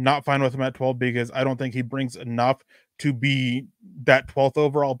 Not fine with him at 12 because I don't think he brings enough to be that 12th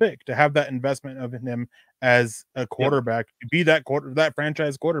overall pick, to have that investment of him as a quarterback, to be that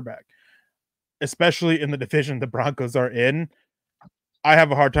franchise quarterback, especially in the division the Broncos are in. I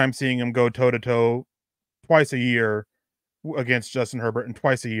have a hard time seeing him go toe to toe twice a year against Justin Herbert and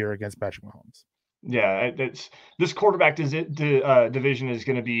twice a year against Patrick Mahomes. Yeah, this quarterback division is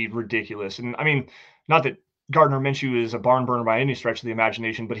going to be ridiculous. And I mean, not that Gardner Minshew is a barn burner by any stretch of the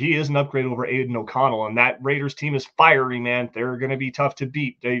imagination, but he is an upgrade over Aiden O'Connell, and that Raiders team is fiery, man. They're going to be tough to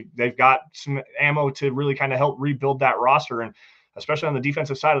beat. They've got some ammo to really kind of help rebuild that roster, and especially on the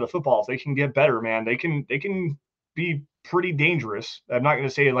defensive side of the football, if they can get better, man, they can be pretty dangerous. I'm not going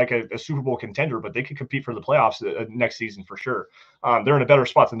to say like a Super Bowl contender, but they could compete for the playoffs next season for sure. They're in a better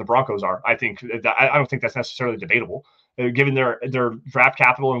spot than the Broncos are. I think I don't think that's necessarily debatable. Given their draft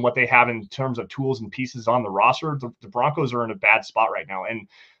capital and what they have in terms of tools and pieces on the roster, the Broncos are in a bad spot right now. And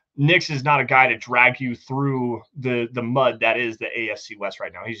Nix is not a guy to drag you through the mud that is the AFC West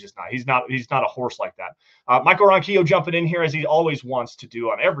right now. He's just not. He's not a horse like that. Michael Ronquillo jumping in here as he always wants to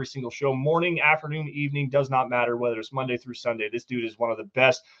do on every single show. Morning, afternoon, evening, does not matter whether it's Monday through Sunday. This dude is one of the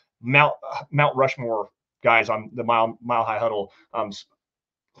best Mount Rushmore guys on the Mile High Huddle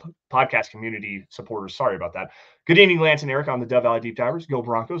podcast community supporters. Sorry about that. Good evening, Lance and Eric on the Dove Valley Deep Divers. Go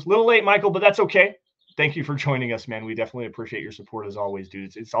Broncos. Little late, Michael, but that's okay. Thank you for joining us, man. We definitely appreciate your support as always,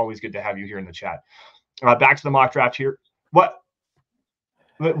 dude. It's always good to have you here in the chat. Back to the mock draft here. What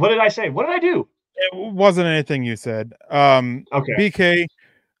did I say? What did I do? It wasn't anything you said. Okay. BK,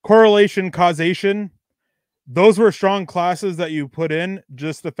 correlation, causation. Those were strong classes that you put in.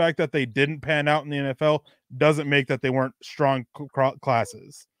 Just the fact that they didn't pan out in the NFL doesn't make that they weren't strong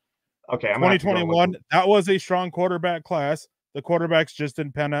classes. Okay. 2021, that was a strong quarterback class. The quarterbacks just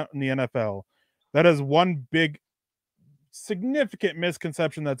didn't pan out in the NFL. That is one big, significant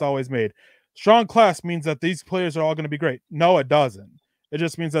misconception that's always made. Strong class means that these players are all going to be great. No, it doesn't. It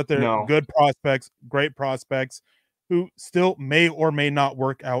just means that they're good prospects, great prospects, who still may or may not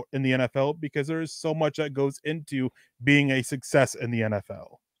work out in the NFL because there is so much that goes into being a success in the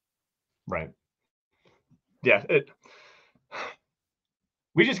NFL. Right. Yeah.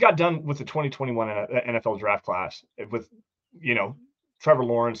 We just got done with the 2021 NFL draft class with, Trevor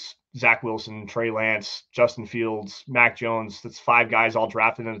Lawrence, Zach Wilson, Trey Lance, Justin Fields, Mac Jones. That's 5 guys all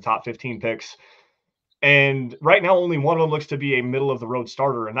drafted in the top 15 picks. And right now, only one of them looks to be a middle-of-the-road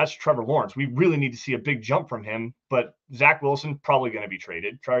starter, and that's Trevor Lawrence. We really need to see a big jump from him, but Zach Wilson probably going to be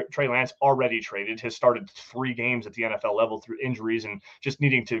traded. Trey Lance already traded. Has started 3 games at the NFL level through injuries and just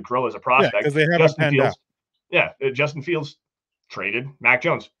needing to grow as a prospect. Because they haven't panned out. Yeah, Justin Fields traded. Mac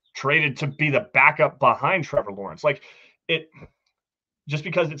Jones traded to be the backup behind Trevor Lawrence. Just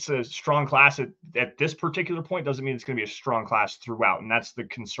because it's a strong class at this particular point doesn't mean it's going to be a strong class throughout. And that's the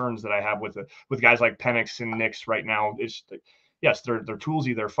concerns that I have with guys like Penix and Nix right now. It's yes, they're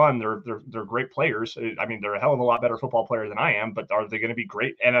toolsy, they're fun, they're great players. I mean, they're a hell of a lot better football player than I am, but are they going to be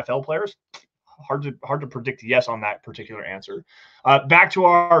great NFL players? Hard to predict yes on that particular answer. Back to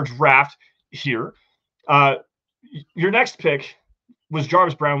our draft here. your next pick was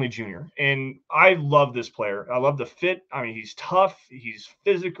Jarvis Brownlee Jr. And I love this player. I love the fit. I mean, he's tough. He's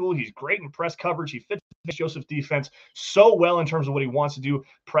physical. He's great in press coverage. He fits Joseph's defense so well in terms of what he wants to do,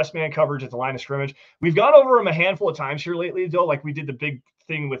 press man coverage at the line of scrimmage. We've gone over him a handful of times here lately, though, like we did the big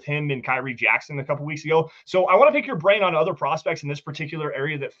thing with him and Kyrie Jackson a couple weeks ago. So I want to pick your brain on other prospects in this particular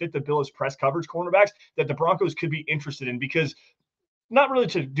area that fit the bill as press coverage cornerbacks that the Broncos could be interested in, because not really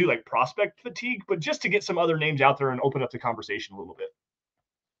to do like prospect fatigue, but just to get some other names out there and open up the conversation a little bit.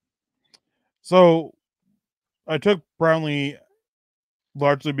 So I took Brownlee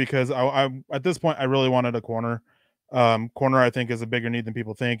largely because I at this point I really wanted a corner. Corner I think is a bigger need than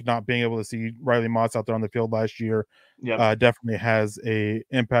people think. Not being able to see Riley Moss out there on the field last year definitely has a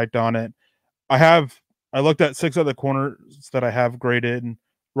impact on it. I looked at 6 other corners that I have graded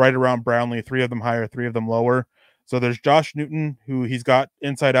right around Brownlee, 3 of them higher, 3 of them lower. So there's Josh Newton, who he's got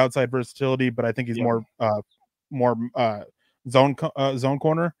inside outside versatility, but I think he's more zone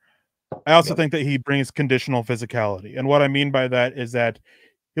corner. I also think that he brings conditional physicality. And what I mean by that is that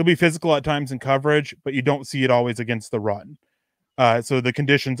he'll be physical at times in coverage, but you don't see it always against the run. So the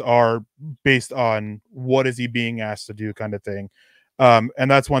conditions are based on what is he being asked to do kind of thing. And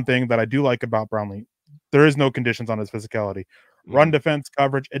that's one thing that I do like about Brownlee. There is no conditions on his physicality. Run defense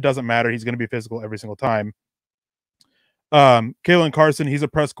coverage, it doesn't matter. He's going to be physical every single time. Kalen Carson, he's a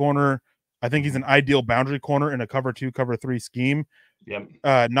press corner. I think he's an ideal boundary corner in a cover 2, cover 3 scheme.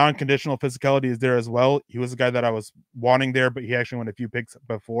 Non-conditional physicality is there as well. He was a guy that I was wanting there, but he actually went a few picks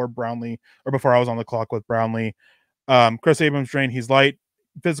before Brownlee, or before I was on the clock with Brownlee. Chris Abrams-Drain, he's light,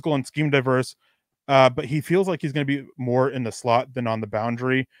 physical, and scheme diverse, but he feels like he's going to be more in the slot than on the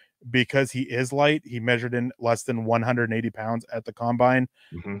boundary because he is light. He measured in less than 180 pounds at the combine.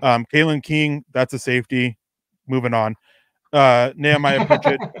 Kalen King, that's a safety. Moving on. Nehemiah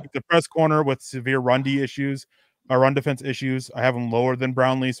Pritchett, he's a press corner with severe run defense issues. I have him lower than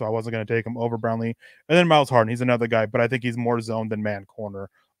Brownlee, so I wasn't going to take him over Brownlee. And then Miles Harden, he's another guy, but I think he's more zone than man corner.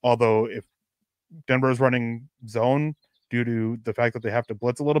 Although if Denver is running zone due to the fact that they have to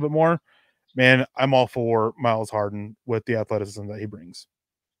blitz a little bit more, man, I'm all for Miles Harden with the athleticism that he brings.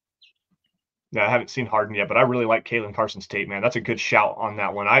 Yeah, I haven't seen Harden yet, but I really like Kalen Carson's tape, man. That's a good shout on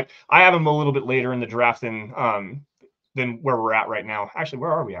that one. I have him a little bit later in the draft than where we're at right now. Actually,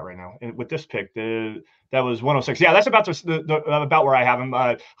 where are we at right now with this pick? That was 106. Yeah, that's about about where I have him.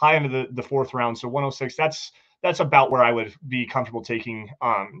 High end of the 4th round, so 106. That's about where I would be comfortable taking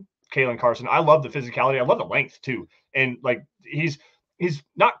Kalen Carson. I love the physicality. I love the length too, and like he's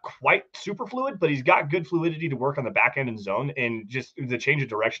not quite super fluid, but he's got good fluidity to work on the back end and zone, and just the change of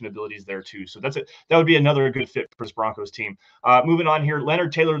direction abilities there too. So that would be another good fit for this Broncos team. Moving on here,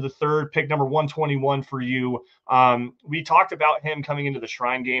 Leonard Taylor III, pick number 121 for you. We talked about him coming into the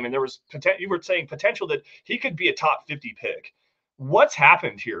Shrine game, and there was you were saying potential that he could be a top 50 pick. What's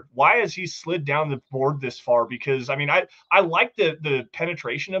happened here? Why has he slid down the board this far? Because I mean, I like the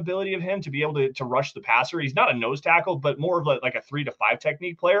penetration ability of him to be able to rush the passer. He's not a nose tackle, but more of like a 3 to 5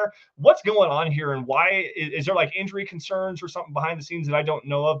 technique player. What's going on here, and why is there like injury concerns or something behind the scenes that I don't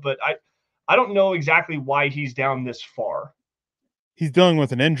know of? But I don't know exactly why he's down this far. He's dealing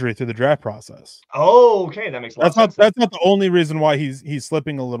with an injury through the draft process. Oh, okay, that makes a lot of sense. That's not the only reason why he's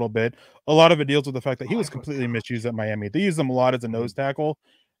slipping a little bit. A lot of it deals with the fact that he was completely misused at Miami. They use him a lot as a nose tackle,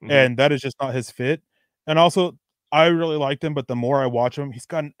 and that is just not his fit. And also, I really liked him, but the more I watch him, he's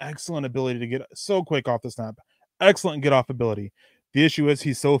got an excellent ability to get so quick off the snap. Excellent get off ability. The issue is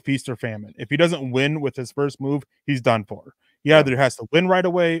he's so feast or famine. If he doesn't win with his first move, he's done for. He either has to win right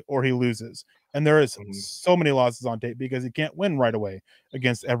away or he loses. And there is so many losses on tape because he can't win right away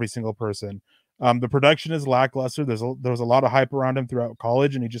against every single person. The production is lackluster. There was a lot of hype around him throughout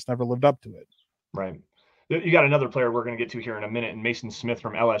college, and he just never lived up to it. Right. You got another player we're going to get to here in a minute, and Mason Smith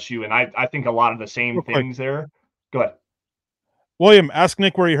from LSU. And I think a lot of the same things there. Go ahead. William, ask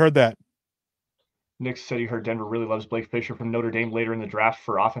Nick where he heard that. Nick said he heard Denver really loves Blake Fisher from Notre Dame later in the draft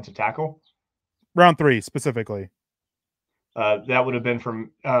for offensive tackle. Round 3, specifically. That would have been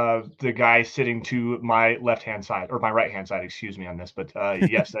from the guy sitting to my left-hand side, or my right-hand side, excuse me, on this. But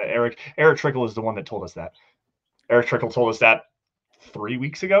yes, Erick Trickel is the one that told us that. Erick Trickel told us that 3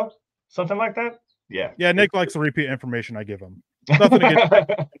 weeks ago, something like that. Yeah. Yeah, Nick likes to repeat information I give him. Nothing against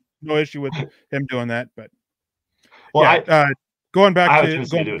no issue with him doing that, but well, yeah, going back to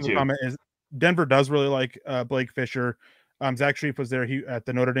the comment is Denver does really like Blake Fisher. Zach Strief was there at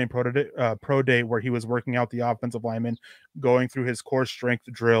the Notre Dame Pro Day where he was working out the offensive lineman, going through his core strength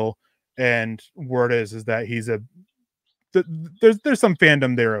drill. And word is that he's there's some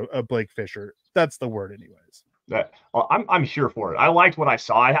fandom there of Blake Fisher. That's the word, anyways. I'm here for it. I liked what I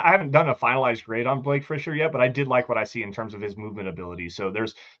saw. I haven't done a finalized grade on Blake Fisher yet, but I did like what I see in terms of his movement ability. So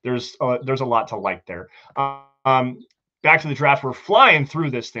there's a lot to like there. Um, Back to the draft. We're flying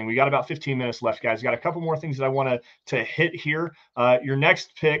through this thing. We got about 15 minutes left, guys. Got a couple more things that I want to hit here. Your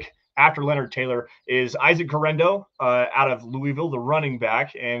next pick after Leonard Taylor is Isaac Guerendo out of Louisville, the running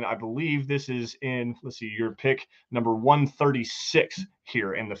back. And I believe this is in, let's see, your pick number 136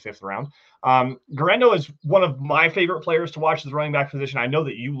 here in the 5th round. Guerendo is one of my favorite players to watch as running back position. I know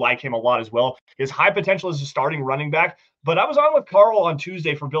that you like him a lot as well. His high potential as a starting running back. But I was on with Carl on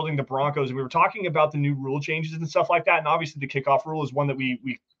Tuesday for Building the Broncos, and we were talking about the new rule changes and stuff like that. And obviously the kickoff rule is one that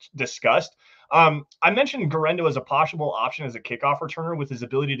we discussed. I mentioned Guerendo as a possible option as a kickoff returner with his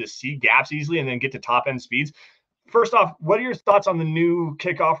ability to see gaps easily and then get to top end speeds. First off, what are your thoughts on the new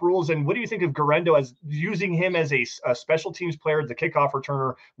kickoff rules, and what do you think of Guerendo as using him as a special teams player, the kickoff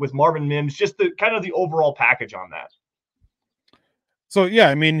returner with Marvin Mims, just the kind of the overall package on that? So yeah,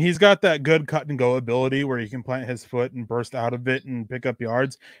 I mean, he's got that good cut and go ability where he can plant his foot and burst out of it and pick up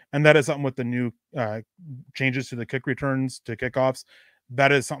yards, and that is something with the new changes to the kick returns to kickoffs.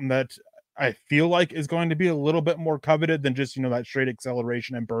 That is something that I feel like is going to be a little bit more coveted than just that straight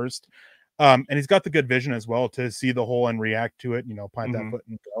acceleration and burst. And he's got the good vision as well to see the hole and react to it, plant that foot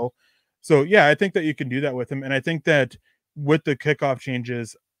and go. So yeah, I think that you can do that with him. And I think that with the kickoff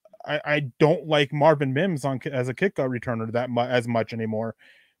changes, I don't like Marvin Mims as a kickoff returner as much anymore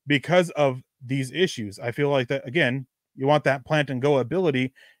because of these issues. I feel like that, again, you want that plant and go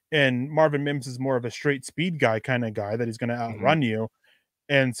ability, and Marvin Mims is more of a straight speed guy kind of guy that he's going to outrun you.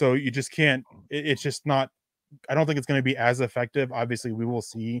 And so you just can't, it's just not, I don't think it's going to be as effective. Obviously, we will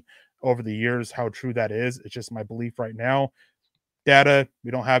see over the years how true that is. It's just my belief right now. Data, we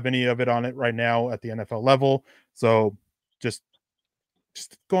don't have any of it on it right now at the NFL level. So just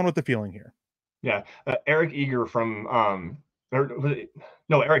going with the feeling here. Yeah. Eric Eager from,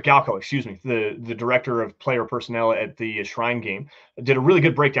 Eric Galco, excuse me, the director of player personnel at the Shrine game, did a really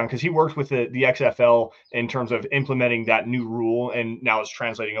good breakdown because he worked with the XFL in terms of implementing that new rule and now it's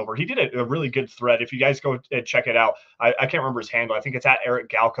translating over. He did a really good thread. If you guys go and check it out, I can't remember his handle. I think it's at Eric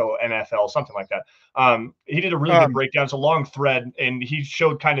Galco NFL, something like that. He did a really good breakdown. It's a long thread, and he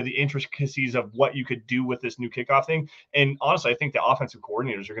showed kind of the intricacies of what you could do with this new kickoff thing. And honestly, I think the offensive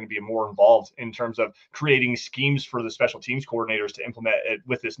coordinators are going to be more involved in terms of creating schemes for the special teams coordinators to implement it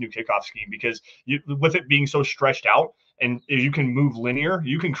with this new kickoff scheme, because with it being so stretched out and you can move linear,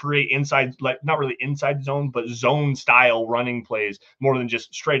 you can create inside, like not really inside zone, but zone style running plays more than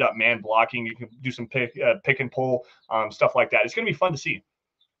just straight up man blocking. You can do some pick and pull stuff like that. It's going to be fun to see.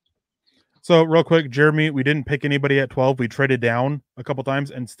 So real quick, Jeremy, we didn't pick anybody at 12. We traded down a couple times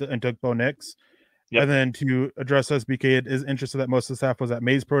and took Bo Nix. Yep. And then to address SBK, it is interesting that most of the staff was at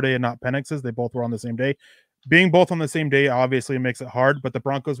Mays Pro Day and not Penix's. They both were on the same day. Being both on the same day obviously makes it hard, but the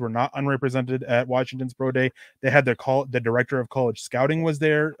Broncos were not unrepresented at Washington's Pro Day. They had the director of college scouting was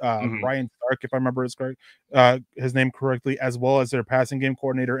there, Brian Stark, if I remember his name correctly, as well as their passing game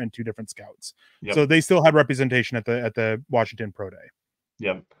coordinator and 2 different scouts. Yep. So they still had representation at the Washington Pro Day.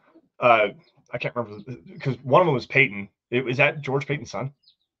 Yep. I can't remember because one of them was Peyton. Was that George Peyton's son?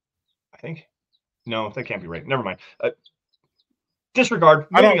 I think. No, that can't be right. Never mind. Disregard.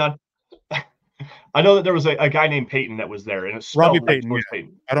 Moving on. I know that there was a guy named Peyton that was there, and it's Robbie Peyton. Like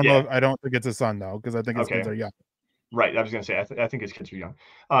Peyton. I don't know. I don't think it's his son though, because I think his kids are young. Right. I was going to say, I think his kids are young.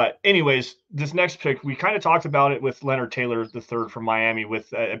 Anyways, this next pick, we kind of talked about it with Leonard Taylor, the third from Miami,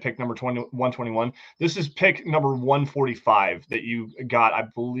 with pick number 121. This is pick number 145 that you got, I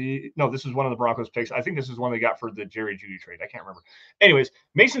believe. No, this is one of the Broncos picks. I think this is one they got for the Jerry Jeudy trade. I can't remember. Anyways,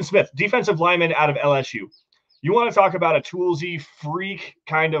 Mason Smith, defensive lineman out of LSU. You want to talk about a toolsy freak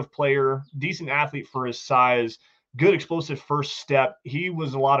kind of player, decent athlete for his size, good explosive first step. He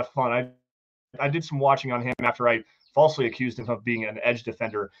was a lot of fun. I did some watching on him after I falsely accused him of being an edge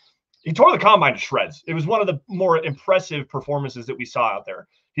defender. He tore the combine to shreds. It was one of the more impressive performances that we saw out there.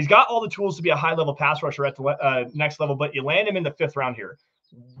 He's got all the tools to be a high-level pass rusher at the next level, but you land him in the 5th round here.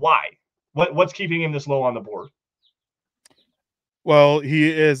 Why? What's keeping him this low on the board? Well, he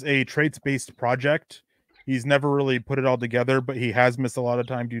is a traits-based project. He's never really put it all together, but he has missed a lot of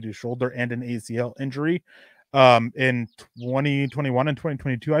time due to shoulder and an ACL injury. In 2021 and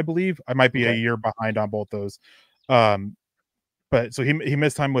 2022, I believe. I might be a year behind on both those. But so he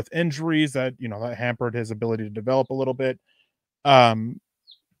missed time with injuries that that hampered his ability to develop a little bit.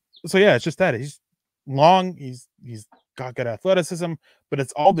 So yeah, it's just that he's long, he's got good athleticism, but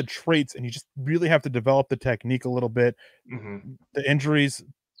it's all the traits, and you just really have to develop the technique a little bit. The injuries,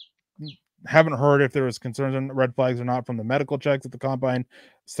 haven't heard if there was concerns and red flags or not from the medical checks at the combine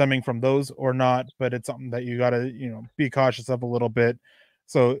stemming from those or not, but it's something that you got to, be cautious of a little bit.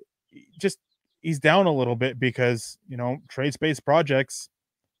 So just he's down a little bit because, trade-based projects,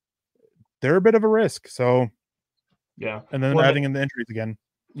 they're a bit of a risk. So, yeah. And then adding in the injuries again.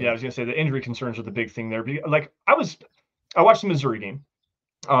 So. Yeah, I was going to say the injury concerns are the big thing there. Like I watched the Missouri game.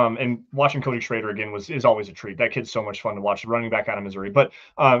 And watching Cody Schrader again is always a treat. That kid's so much fun to watch, running back out of Missouri. But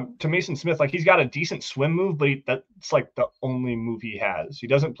to Mason Smith, like he's got a decent swim move, but that's like the only move he has. He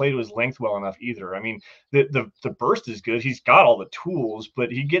doesn't play to his length well enough either. I mean, the burst is good. He's got all the tools,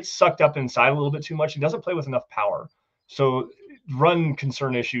 but he gets sucked up inside a little bit too much. He doesn't play with enough power. So run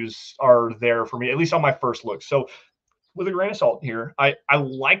concern issues are there for me, at least on my first look. So with a grain of salt here, I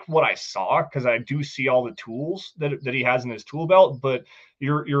like what I saw because I do see all the tools that he has in his tool belt, but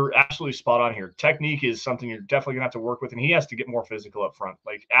you're absolutely spot on here. Technique is something you're definitely gonna have to work with, and he has to get more physical up front.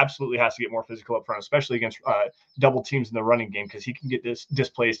 Like absolutely has to get more physical up front, especially against double teams in the running game, because he can get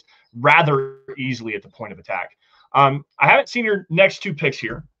displaced rather easily at the point of attack. I haven't seen your next two picks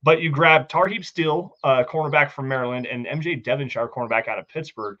here, but you grabbed Tarheeb Steele, cornerback from Maryland, and MJ Devonshire, cornerback out of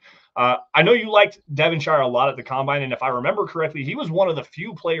Pittsburgh. I know you liked Devonshire a lot at the combine, and if I remember correctly, he was one of the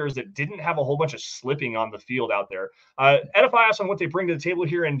few players that didn't have a whole bunch of slipping on the field out there. Edify us on what they bring to the table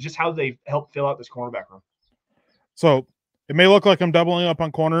here and just how they help fill out this cornerback room. So it may look like I'm doubling up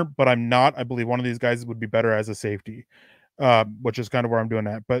on corner, but I'm not. I believe one of these guys would be better as a safety, which is kind of where I'm doing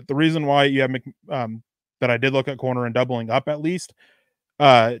that. But the reason why you have that I did look at corner and doubling up at least,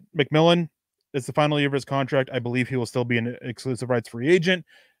 McMillan, it's the final year of his contract. I believe he will still be an exclusive rights free agent.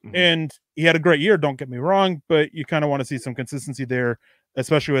 Mm-hmm. And he had a great year, don't get me wrong, but you kind of want to see some consistency there,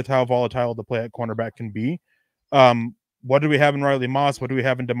 especially with how volatile the play at cornerback can be. What do we have in Riley Moss? What do we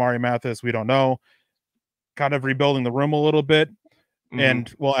have in Damari Mathis? We don't know. Kind of rebuilding the room a little bit. Mm-hmm.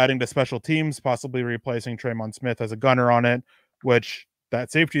 And adding to special teams, possibly replacing Tremon Smith as a gunner on it, which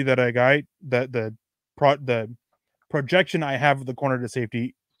that safety that I got, the projection I have of the corner to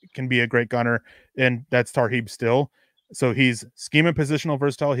safety can be a great gunner, and that's Tarheeb Steele. So he's scheme and positional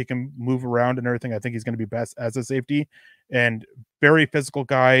versatile. He can move around and everything. I think he's going to be best as a safety, and very physical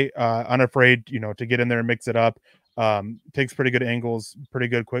guy, unafraid, to get in there and mix it up. Takes pretty good angles, pretty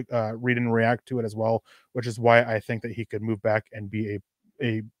good quick read and react to it as well, which is why I think that he could move back and be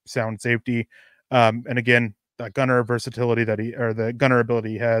a sound safety. And again, that gunner versatility the gunner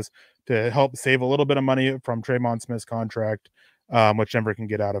ability he has to help save a little bit of money from Tremon Smith's contract, which Denver can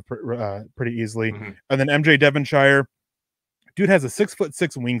get out of pretty easily. Mm-hmm. And then MJ Devonshire, dude has a 6'6"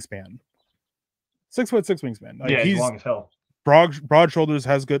 wingspan. 6'6" wingspan. Like, yeah, he's long as hell. Broad shoulders,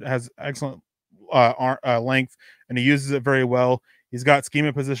 has excellent length, and he uses it very well. He's got scheme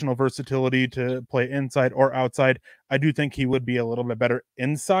and positional versatility to play inside or outside. I do think he would be a little bit better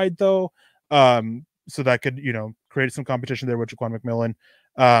inside though. So that could, create some competition there with Jaquan McMillan.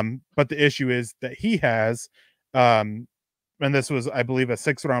 But the issue is that he has, and this was, I believe, a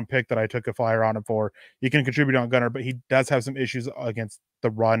 6th round pick that I took a flyer on him for. He can contribute on gunner, but he does have some issues against the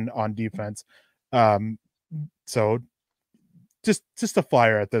run on defense. So just a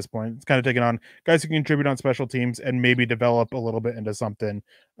flyer at this point. It's kind of taking on guys who can contribute on special teams and maybe develop a little bit into something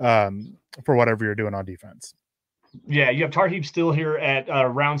for whatever you're doing on defense. Yeah, you have Tarheeb Steele here at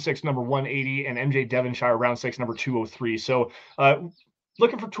round 6, number 180, and MJ Devonshire, round 6, number 203. So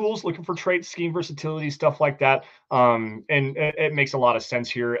looking for tools, looking for traits, scheme versatility, stuff like that. And it makes a lot of sense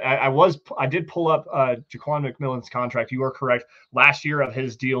here. I did pull up Jaquan McMillan's contract. You are correct. Last year of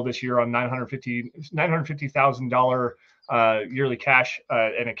his deal this year on $950,000 yearly cash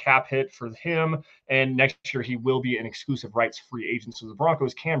and a cap hit for him. And next year he will be an exclusive rights free agent. So the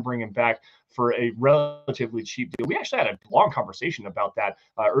Broncos can bring him back for a relatively cheap deal. We actually had a long conversation about that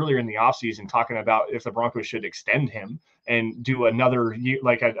earlier in the offseason, talking about if the Broncos should extend him and do another year,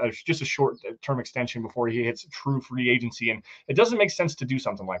 like just a short-term extension before he hits true free agency. And it doesn't make sense to do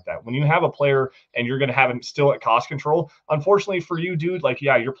something like that. When you have a player and you're going to have him still at cost control, unfortunately for you, dude, like,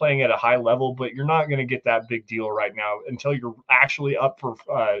 yeah, you're playing at a high level, but you're not going to get that big deal right now until you're actually up for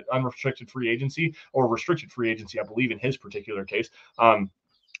unrestricted free agency or restricted free agency, I believe in his particular case.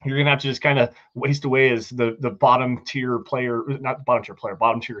 You're going to have to just kind of waste away as the bottom tier player, not bottom tier player,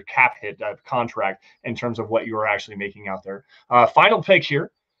 bottom tier cap hit contract in terms of what you are actually making out there. Final pick here.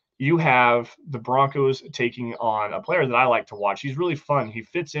 You have the Broncos taking on a player that I like to watch. He's really fun. He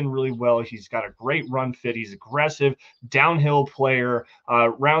fits in really well. He's got a great run fit. He's aggressive, downhill player.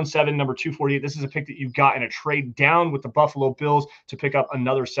 Round 7, number 248. This is a pick that you got in a trade down with the Buffalo Bills to pick up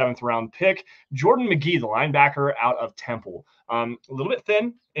another 7th round pick. Jordan McGee, the linebacker out of Temple. A little bit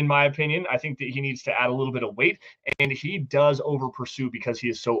thin, in my opinion. I think that he needs to add a little bit of weight, and he does over pursue because he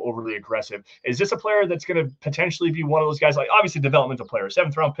is so overly aggressive. Is this a player that's going to potentially be one of those guys, like obviously developmental player,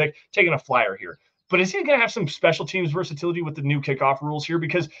 7th round pick, taking a flyer here? But is he going to have some special teams versatility with the new kickoff rules here?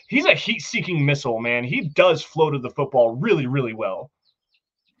 Because he's a heat-seeking missile, man. He does flow to the football really, really well.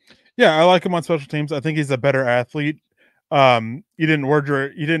 Yeah, I like him on special teams. I think he's a better athlete. You didn't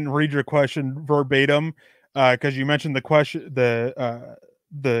read your question verbatim because you mentioned the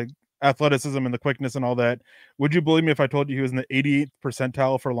athleticism and the quickness and all that. Would you believe me if I told you he was in the 88th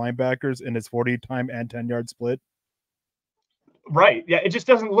percentile for linebackers in his 40 time and 10-yard split? Right. Yeah. It just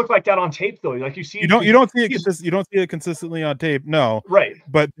doesn't look like that on tape, though. Like you see, you don't see it. You don't see it consistently on tape. No. Right.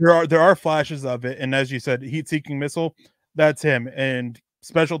 But there are flashes of it. And as you said, heat-seeking missile, that's him. And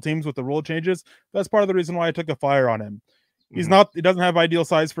special teams with the rule changes, that's part of the reason why I took a flyer on him. He doesn't have ideal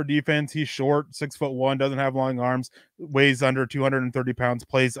size for defense. He's short, 6'1", doesn't have long arms, weighs under 230 pounds,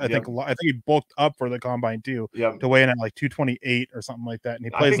 plays, I think he bulked up for the combine too, to weigh in at like 228 or something like that. And he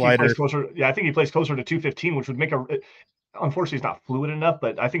plays lighter. I think he plays closer to 215, which would make unfortunately he's not fluid enough,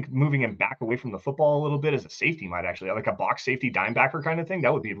 but I think moving him back away from the football a little bit as a safety might actually, like a box safety dime backer kind of thing,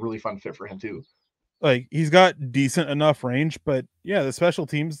 that would be a really fun fit for him too. Like he's got decent enough range, but yeah, the special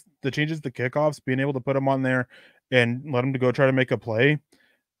teams, the changes, the kickoffs, being able to put him on there and let him to go try to make a play.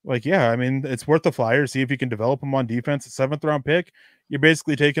 Like, yeah, I mean, it's worth the flyer. See if you can develop him on defense. 7th round pick. You're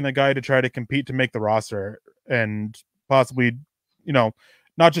basically taking a guy to try to compete to make the roster and possibly,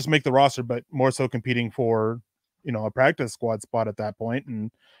 not just make the roster, but more so competing for, a practice squad spot at that point. And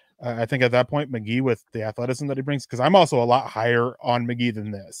I think at that point, McGee with the athleticism that he brings, because I'm also a lot higher on McGee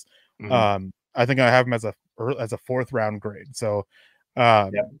than this. I think I have him as a 4th round grade. So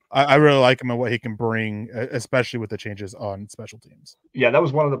I really like him and what he can bring, especially with the changes on special teams. Yeah, that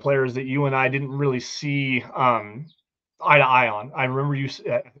was one of the players that you and I didn't really see eye to eye on. I remember you.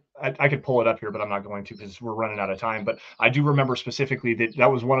 I could pull it up here, but I'm not going to because we're running out of time. But I do remember specifically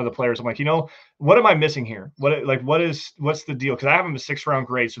that was one of the players. I'm like, what am I missing here? What's the deal? Because I have him a 6th round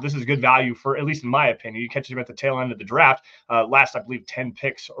grade, so this is good value for, at least in my opinion. You catch him at the tail end of the draft, last I believe 10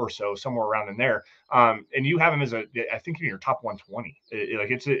 picks or so, somewhere around in there. And you have him as I think in your top 120.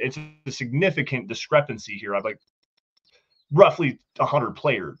 It's a significant discrepancy here. I'm like, roughly 100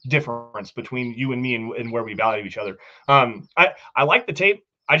 player difference between you and me and where we value each other. I like the tape.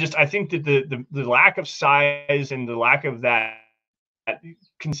 I think that the lack of size and the lack of that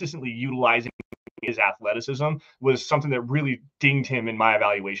consistently utilizing his athleticism was something that really dinged him in my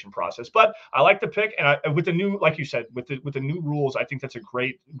evaluation process. But I like the pick, and with the new, like you said, with the new rules, I think that's a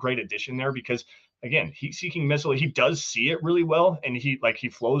great addition there because again, heat-seeking missile, he does see it really well, and he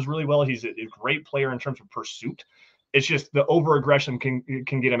flows really well. He's a great player in terms of pursuit. It's just the over aggression can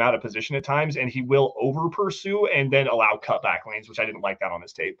get him out of position at times, and he will over pursue and then allow cutback lanes, which I didn't like that on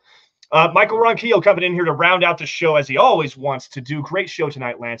his tape. Michael Ronquillo coming in here to round out the show as he always wants to do. Great show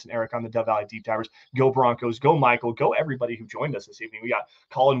tonight, Lance and Eric on the Dove Valley Deep Divers. Go Broncos, go Michael, go everybody who joined us this evening. We got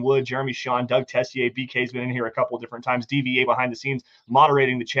Colin Wood, Jeremy Sean, Doug Tessier, BK's been in here a couple of different times, DVA behind the scenes,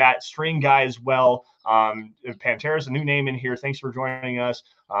 moderating the chat, String Guy as well. Pantera's a new name in here. Thanks for joining us.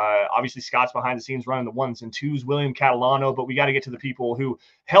 Obviously, Scott's behind the scenes running the 1s and 2s, William Catalano, but we got to get to the people who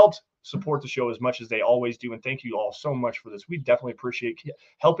helped support the show as much as they always do. And thank you all so much for this. We definitely appreciate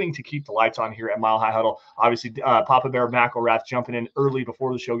helping to keep the lights on here at Mile High Huddle. Obviously, Papa Bear McElrath jumping in early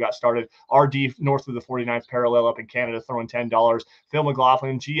before the show got started. RD north of the 49th parallel up in Canada throwing $10. Phil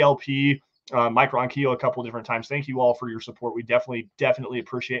McLaughlin, GLP, Mike Ronquillo a couple different times. Thank you all for your support. We definitely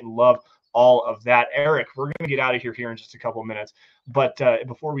appreciate and love all of that. Eric, we're going to get out of here in just a couple of minutes. But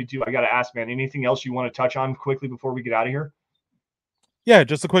before we do, I got to ask, man, anything else you want to touch on quickly before we get out of here? Yeah,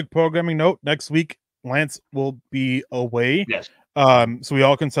 just a quick programming note. Next week, Lance will be away. Yes. So we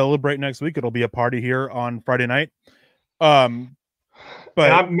all can celebrate next week. It'll be a party here on Friday night. But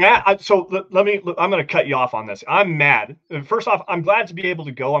and I'm mad. So I'm going to cut you off on this. I'm mad. First off, I'm glad to be able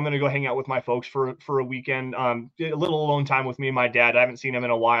to go. I'm going to go hang out with my folks for a weekend. A little alone time with me and my dad. I haven't seen him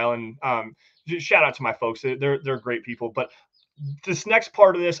in a while. And just shout out to my folks. They're great people. But this next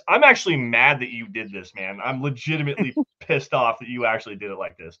part of this, I'm actually mad that you did this, man. I'm legitimately pissed off that you actually did it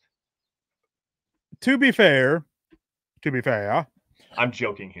like this. To be fair, I'm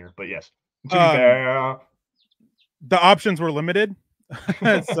joking here, but yes. To be fair, the options were limited.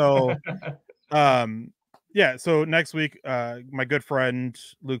 So so next week my good friend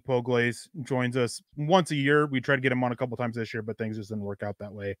Luke Poglace joins us once a year. We tried to get him on a couple times this year, but things just didn't work out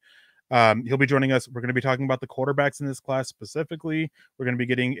that way. He'll be joining us. We're going to be talking about the quarterbacks in this class specifically. We're going to be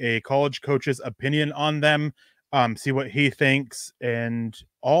getting a college coach's opinion on them, see what he thinks and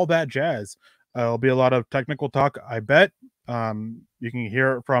all that jazz. It'll be a lot of technical talk, I bet. You can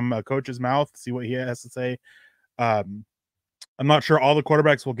hear it from a coach's mouth, see what he has to say. I'm not sure all the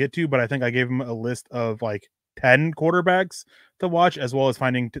quarterbacks we'll get to, but I think I gave him a list of like 10 quarterbacks to watch, as well as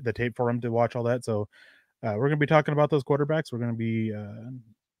finding the tape for him to watch all that. So we're going to be talking about those quarterbacks. We're going to be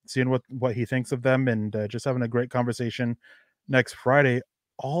seeing what he thinks of them, and just having a great conversation next Friday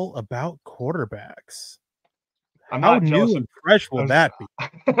all about quarterbacks. How new and fresh will that be?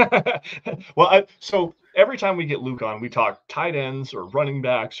 Well, so every time we get Luke on, we talk tight ends or running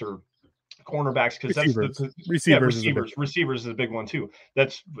backs or cornerbacks, because that's receivers is a big one too.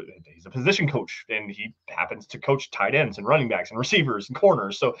 He's a position coach, and he happens to coach tight ends and running backs and receivers and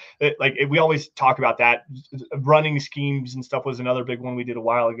corners. So we always talk about that. Running schemes and stuff was another big one we did a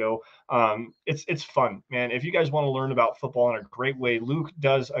while ago. It's fun, man. If you guys want to learn about football in a great way, Luke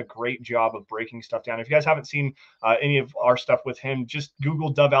does a great job of breaking stuff down. If you guys haven't seen any of our stuff with him, just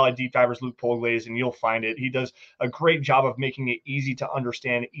Google Dove Valley Deep Divers Luke Polglaze and you'll find it. He does a great job of making it easy to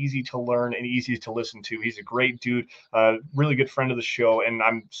understand, easy to learn, and easy to listen to. He's a great dude, really good friend of the show, and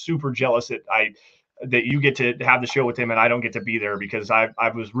I'm super jealous that you get to have the show with him and I don't get to be there, because I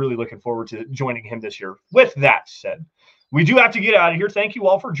was really looking forward to joining him this year. With that said, we do have to get out of here. Thank you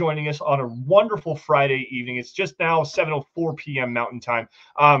all for joining us on a wonderful Friday evening. It's just now 7:04 p.m. Mountain Time.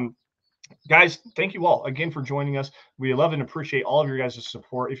 Guys, thank you all again for joining us. We love and appreciate all of your guys'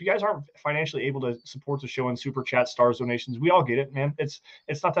 support. If you guys aren't financially able to support the show in super chat, stars, donations, we all get it, man. It's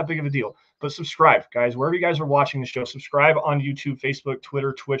not that big of a deal. But subscribe, guys. Wherever you guys are watching the show, subscribe on YouTube, Facebook,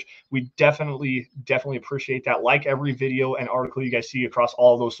 Twitter, Twitch. We definitely appreciate that. Like every video and article you guys see across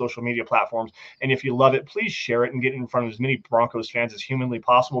all of those social media platforms. And if you love it, please share it and get it in front of as many Broncos fans as humanly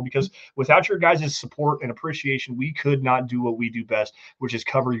possible, because without your guys' support and appreciation, we could not do what we do best, which is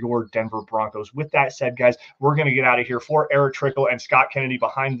cover your Denver Broncos. With that said, guys, we're going to get out of here. For Erick Trickel and Scott Kennedy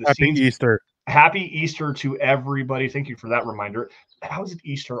behind the scenes. Happy Easter to everybody. Thank you for that reminder. How is it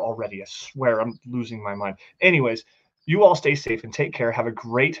Easter already? I swear I'm losing my mind. Anyways, you all stay safe and take care. Have a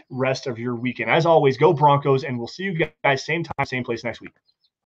great rest of your weekend. As always, go Broncos, and we'll see you guys same time, same place next week.